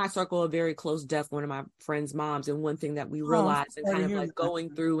kind of in my circle, a very close death, one of my friend's moms. And one thing that we realized and kind of like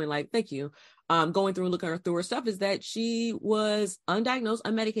going through and like, thank you, going through and looking through her stuff is that she was undiagnosed,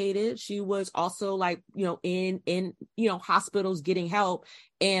 unmedicated. She was also like, in hospitals getting help.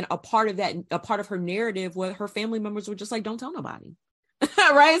 And a part of her narrative was her family members were just like, don't tell nobody.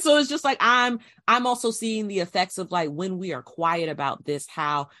 Right. So it's just like, I'm also seeing the effects of like, when we are quiet about this,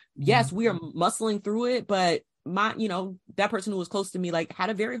 how, yes, we are muscling through it, but that person who was close to me, like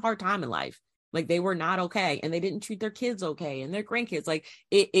had a very hard time in life. Like they were not okay and they didn't treat their kids okay and their grandkids. Like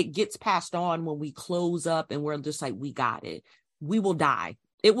it gets passed on when we close up and we're just like, we got it. We will die.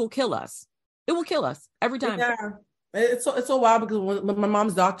 It will kill us. It will kill us every time. Yeah. It's so wild because when my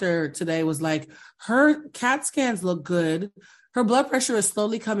mom's doctor today was like, her CAT scans look good. Her blood pressure is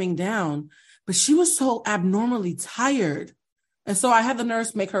slowly coming down, but she was so abnormally tired. And so I had the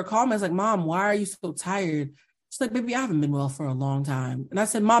nurse make her call me. I was like, Mom, why are you so tired? She's like, baby, I haven't been well for a long time. And I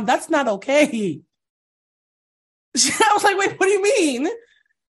said, Mom, that's not okay. I was like, wait, what do you mean?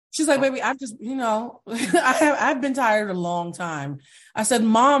 She's like, baby, I've just, I've been tired a long time. I said,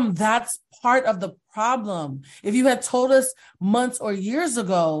 Mom, that's part of the problem. If you had told us months or years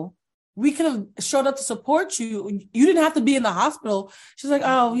ago, we could have showed up to support you. You didn't have to be in the hospital. She's like,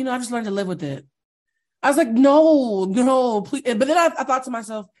 oh, I just learned to live with it. I was like, no, please. But then I thought to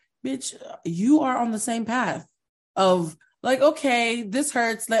myself, bitch, you are on the same path of like, okay, this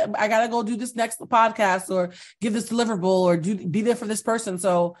hurts. I got to go do this next podcast or give this deliverable or be there for this person.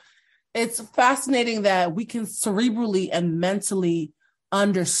 So it's fascinating that we can cerebrally and mentally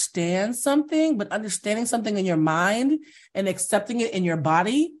understand something, but understanding something in your mind and accepting it in your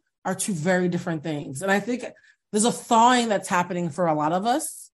body are two very different things. And I think there's a thawing that's happening for a lot of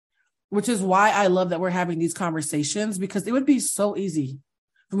us, which is why I love that we're having these conversations, because it would be so easy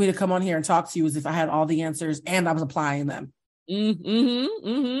for me to come on here and talk to you as if I had all the answers and I was applying them. I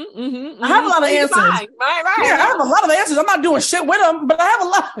have a lot of answers. Right. Yeah, I have a lot of answers. I'm not doing shit with them, but I have a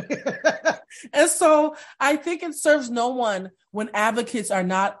lot. And so I think it serves no one when advocates are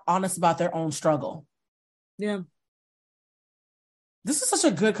not honest about their own struggle. Yeah. This is such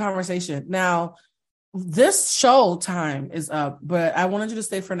a good conversation. Now, this show time is up, but I wanted you to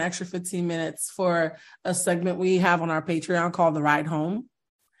stay for an extra 15 minutes for a segment we have on our Patreon called The Ride Home.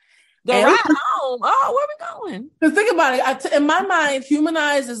 Ride home? Oh, where are we going? Because think about it. In my mind,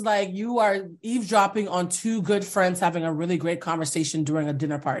 Humanize is like you are eavesdropping on two good friends having a really great conversation during a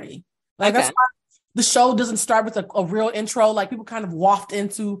dinner party. Like that's why the show doesn't start with a real intro. Like people kind of waft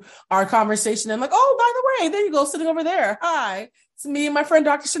into our conversation and like, oh, by the way, there you go, sitting over there. Hi, it's me and my friend,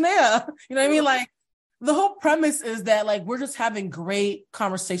 Dr. Shania. You know what I mean? Like, the whole premise is that like we're just having great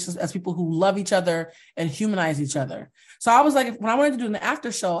conversations as people who love each other and humanize each other. So I was like, when I wanted to do an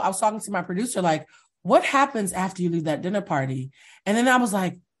after show, I was talking to my producer, like, what happens after you leave that dinner party? And then I was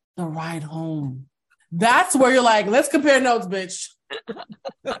like, the ride home. That's where you're like, let's compare notes, bitch.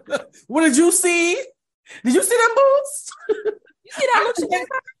 What did you see? Did you see them boots? You see that?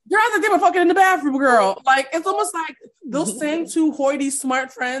 You're out there fucking in the bathroom, girl. Like, it's almost like those same two hoity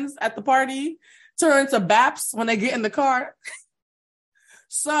smart friends at the party turn to BAPs when they get in the car.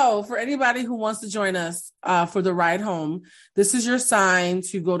 So for anybody who wants to join us for the ride home, this is your sign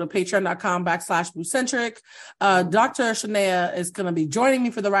to go to patreon.com/bluecentric. Dr. Shania is going to be joining me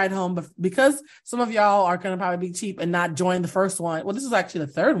for the ride home, but because some of y'all are going to probably be cheap and not join the first one. Well, this is actually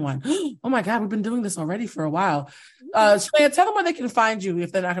the third one. Oh my God, we've been doing this already for a while. Shania, tell them where they can find you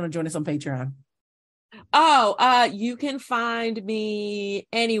if they're not going to join us on Patreon. You can find me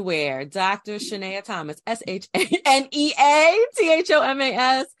anywhere. Dr. Shania Thomas,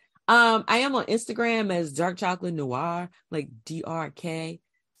 SHANEATHOMAS. I am on Instagram as Dark Chocolate Noir, like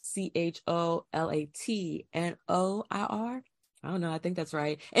DRKCHOLATNOIR. I don't know. I think that's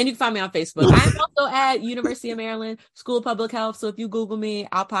right. And you can find me on Facebook. I'm also at University of Maryland School of Public Health. So if you Google me,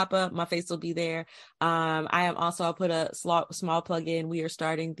 I'll pop up. My face will be there. I'll put a small plug in. We are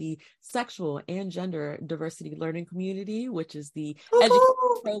starting the Sexual and Gender Diversity Learning Community, which is the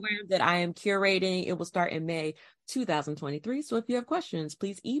education program that I am curating. It will start in May 2023. So if you have questions,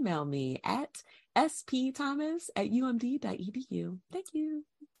 please email me at spthomas@umd.edu. Thank you.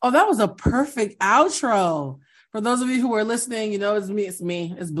 Oh, that was a perfect outro. For those of you who are listening, you know, it's me.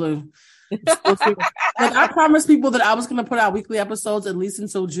 It's Blue. Like, I promised people that I was going to put out weekly episodes at least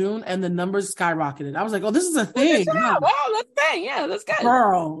until June, and the numbers skyrocketed. I was like, oh, this is a thing. Wow, that's a thing. Yeah, that's good.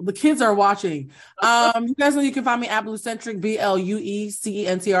 Girl, the kids are watching. You guys know you can find me at Bluecentric,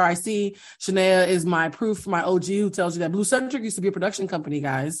 BLUECENTRIC. Shania is my proof, my OG, who tells you that Bluecentric used to be a production company,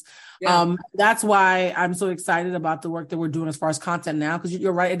 guys. Yeah. That's why I'm so excited about the work that we're doing as far as content now, because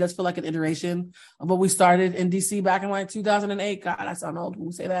you're right, it does feel like an iteration of what we started in DC back in like 2008. God, I sound old when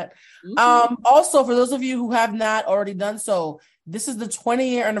we say that. Mm-hmm. Also, for those of you who have not already done so, this is the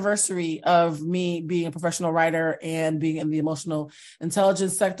 20-year anniversary of me being a professional writer and being in the emotional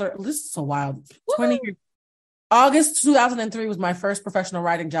intelligence sector. This is so wild. 20 years. August 2003 was my first professional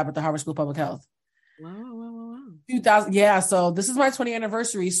writing job at the Harvard School of Public Health. Wow. 2000, yeah. So this is my 20th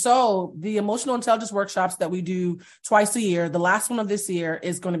anniversary. So the emotional intelligence workshops that we do twice a year, the last one of this year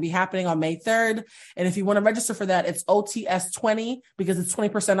is going to be happening on May 3rd. And if you want to register for that, it's OTS20 because it's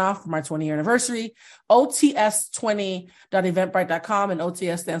 20% off for my 20th anniversary. OTS20.eventbrite.com, and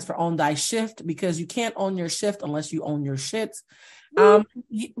OTS stands for Own Thy Shift because you can't own your shift unless you own your shit. I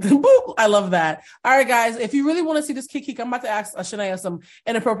love that. All right, guys, if you really want to see this kick, I'm about to ask Shania some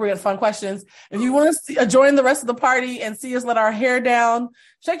inappropriate fun questions. If you want to join the rest of the party and see us let our hair down,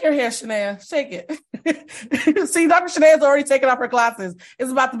 shake your hair, Shania. Shake it. See, Dr. Shania's already taken off her glasses.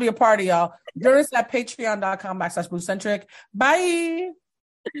 It's about to be a party, y'all. Join us at patreon.com/bluecentric. Bye.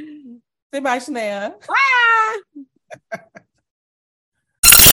 Say bye, Shania. Bye.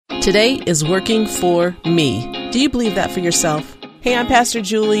 Today is working for me. Do you believe that for yourself? Hey, I'm Pastor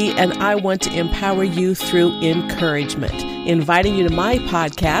Julie, and I want to empower you through encouragement. Inviting you to my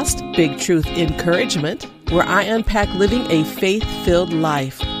podcast, Big Truth Encouragement, where I unpack living a faith-filled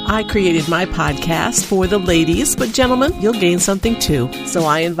life. I created my podcast for the ladies, but gentlemen, you'll gain something too. So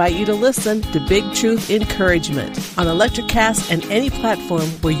I invite you to listen to Big Truth Encouragement on Electricast and any platform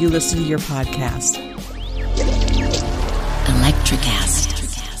where you listen to your podcast. Electricast.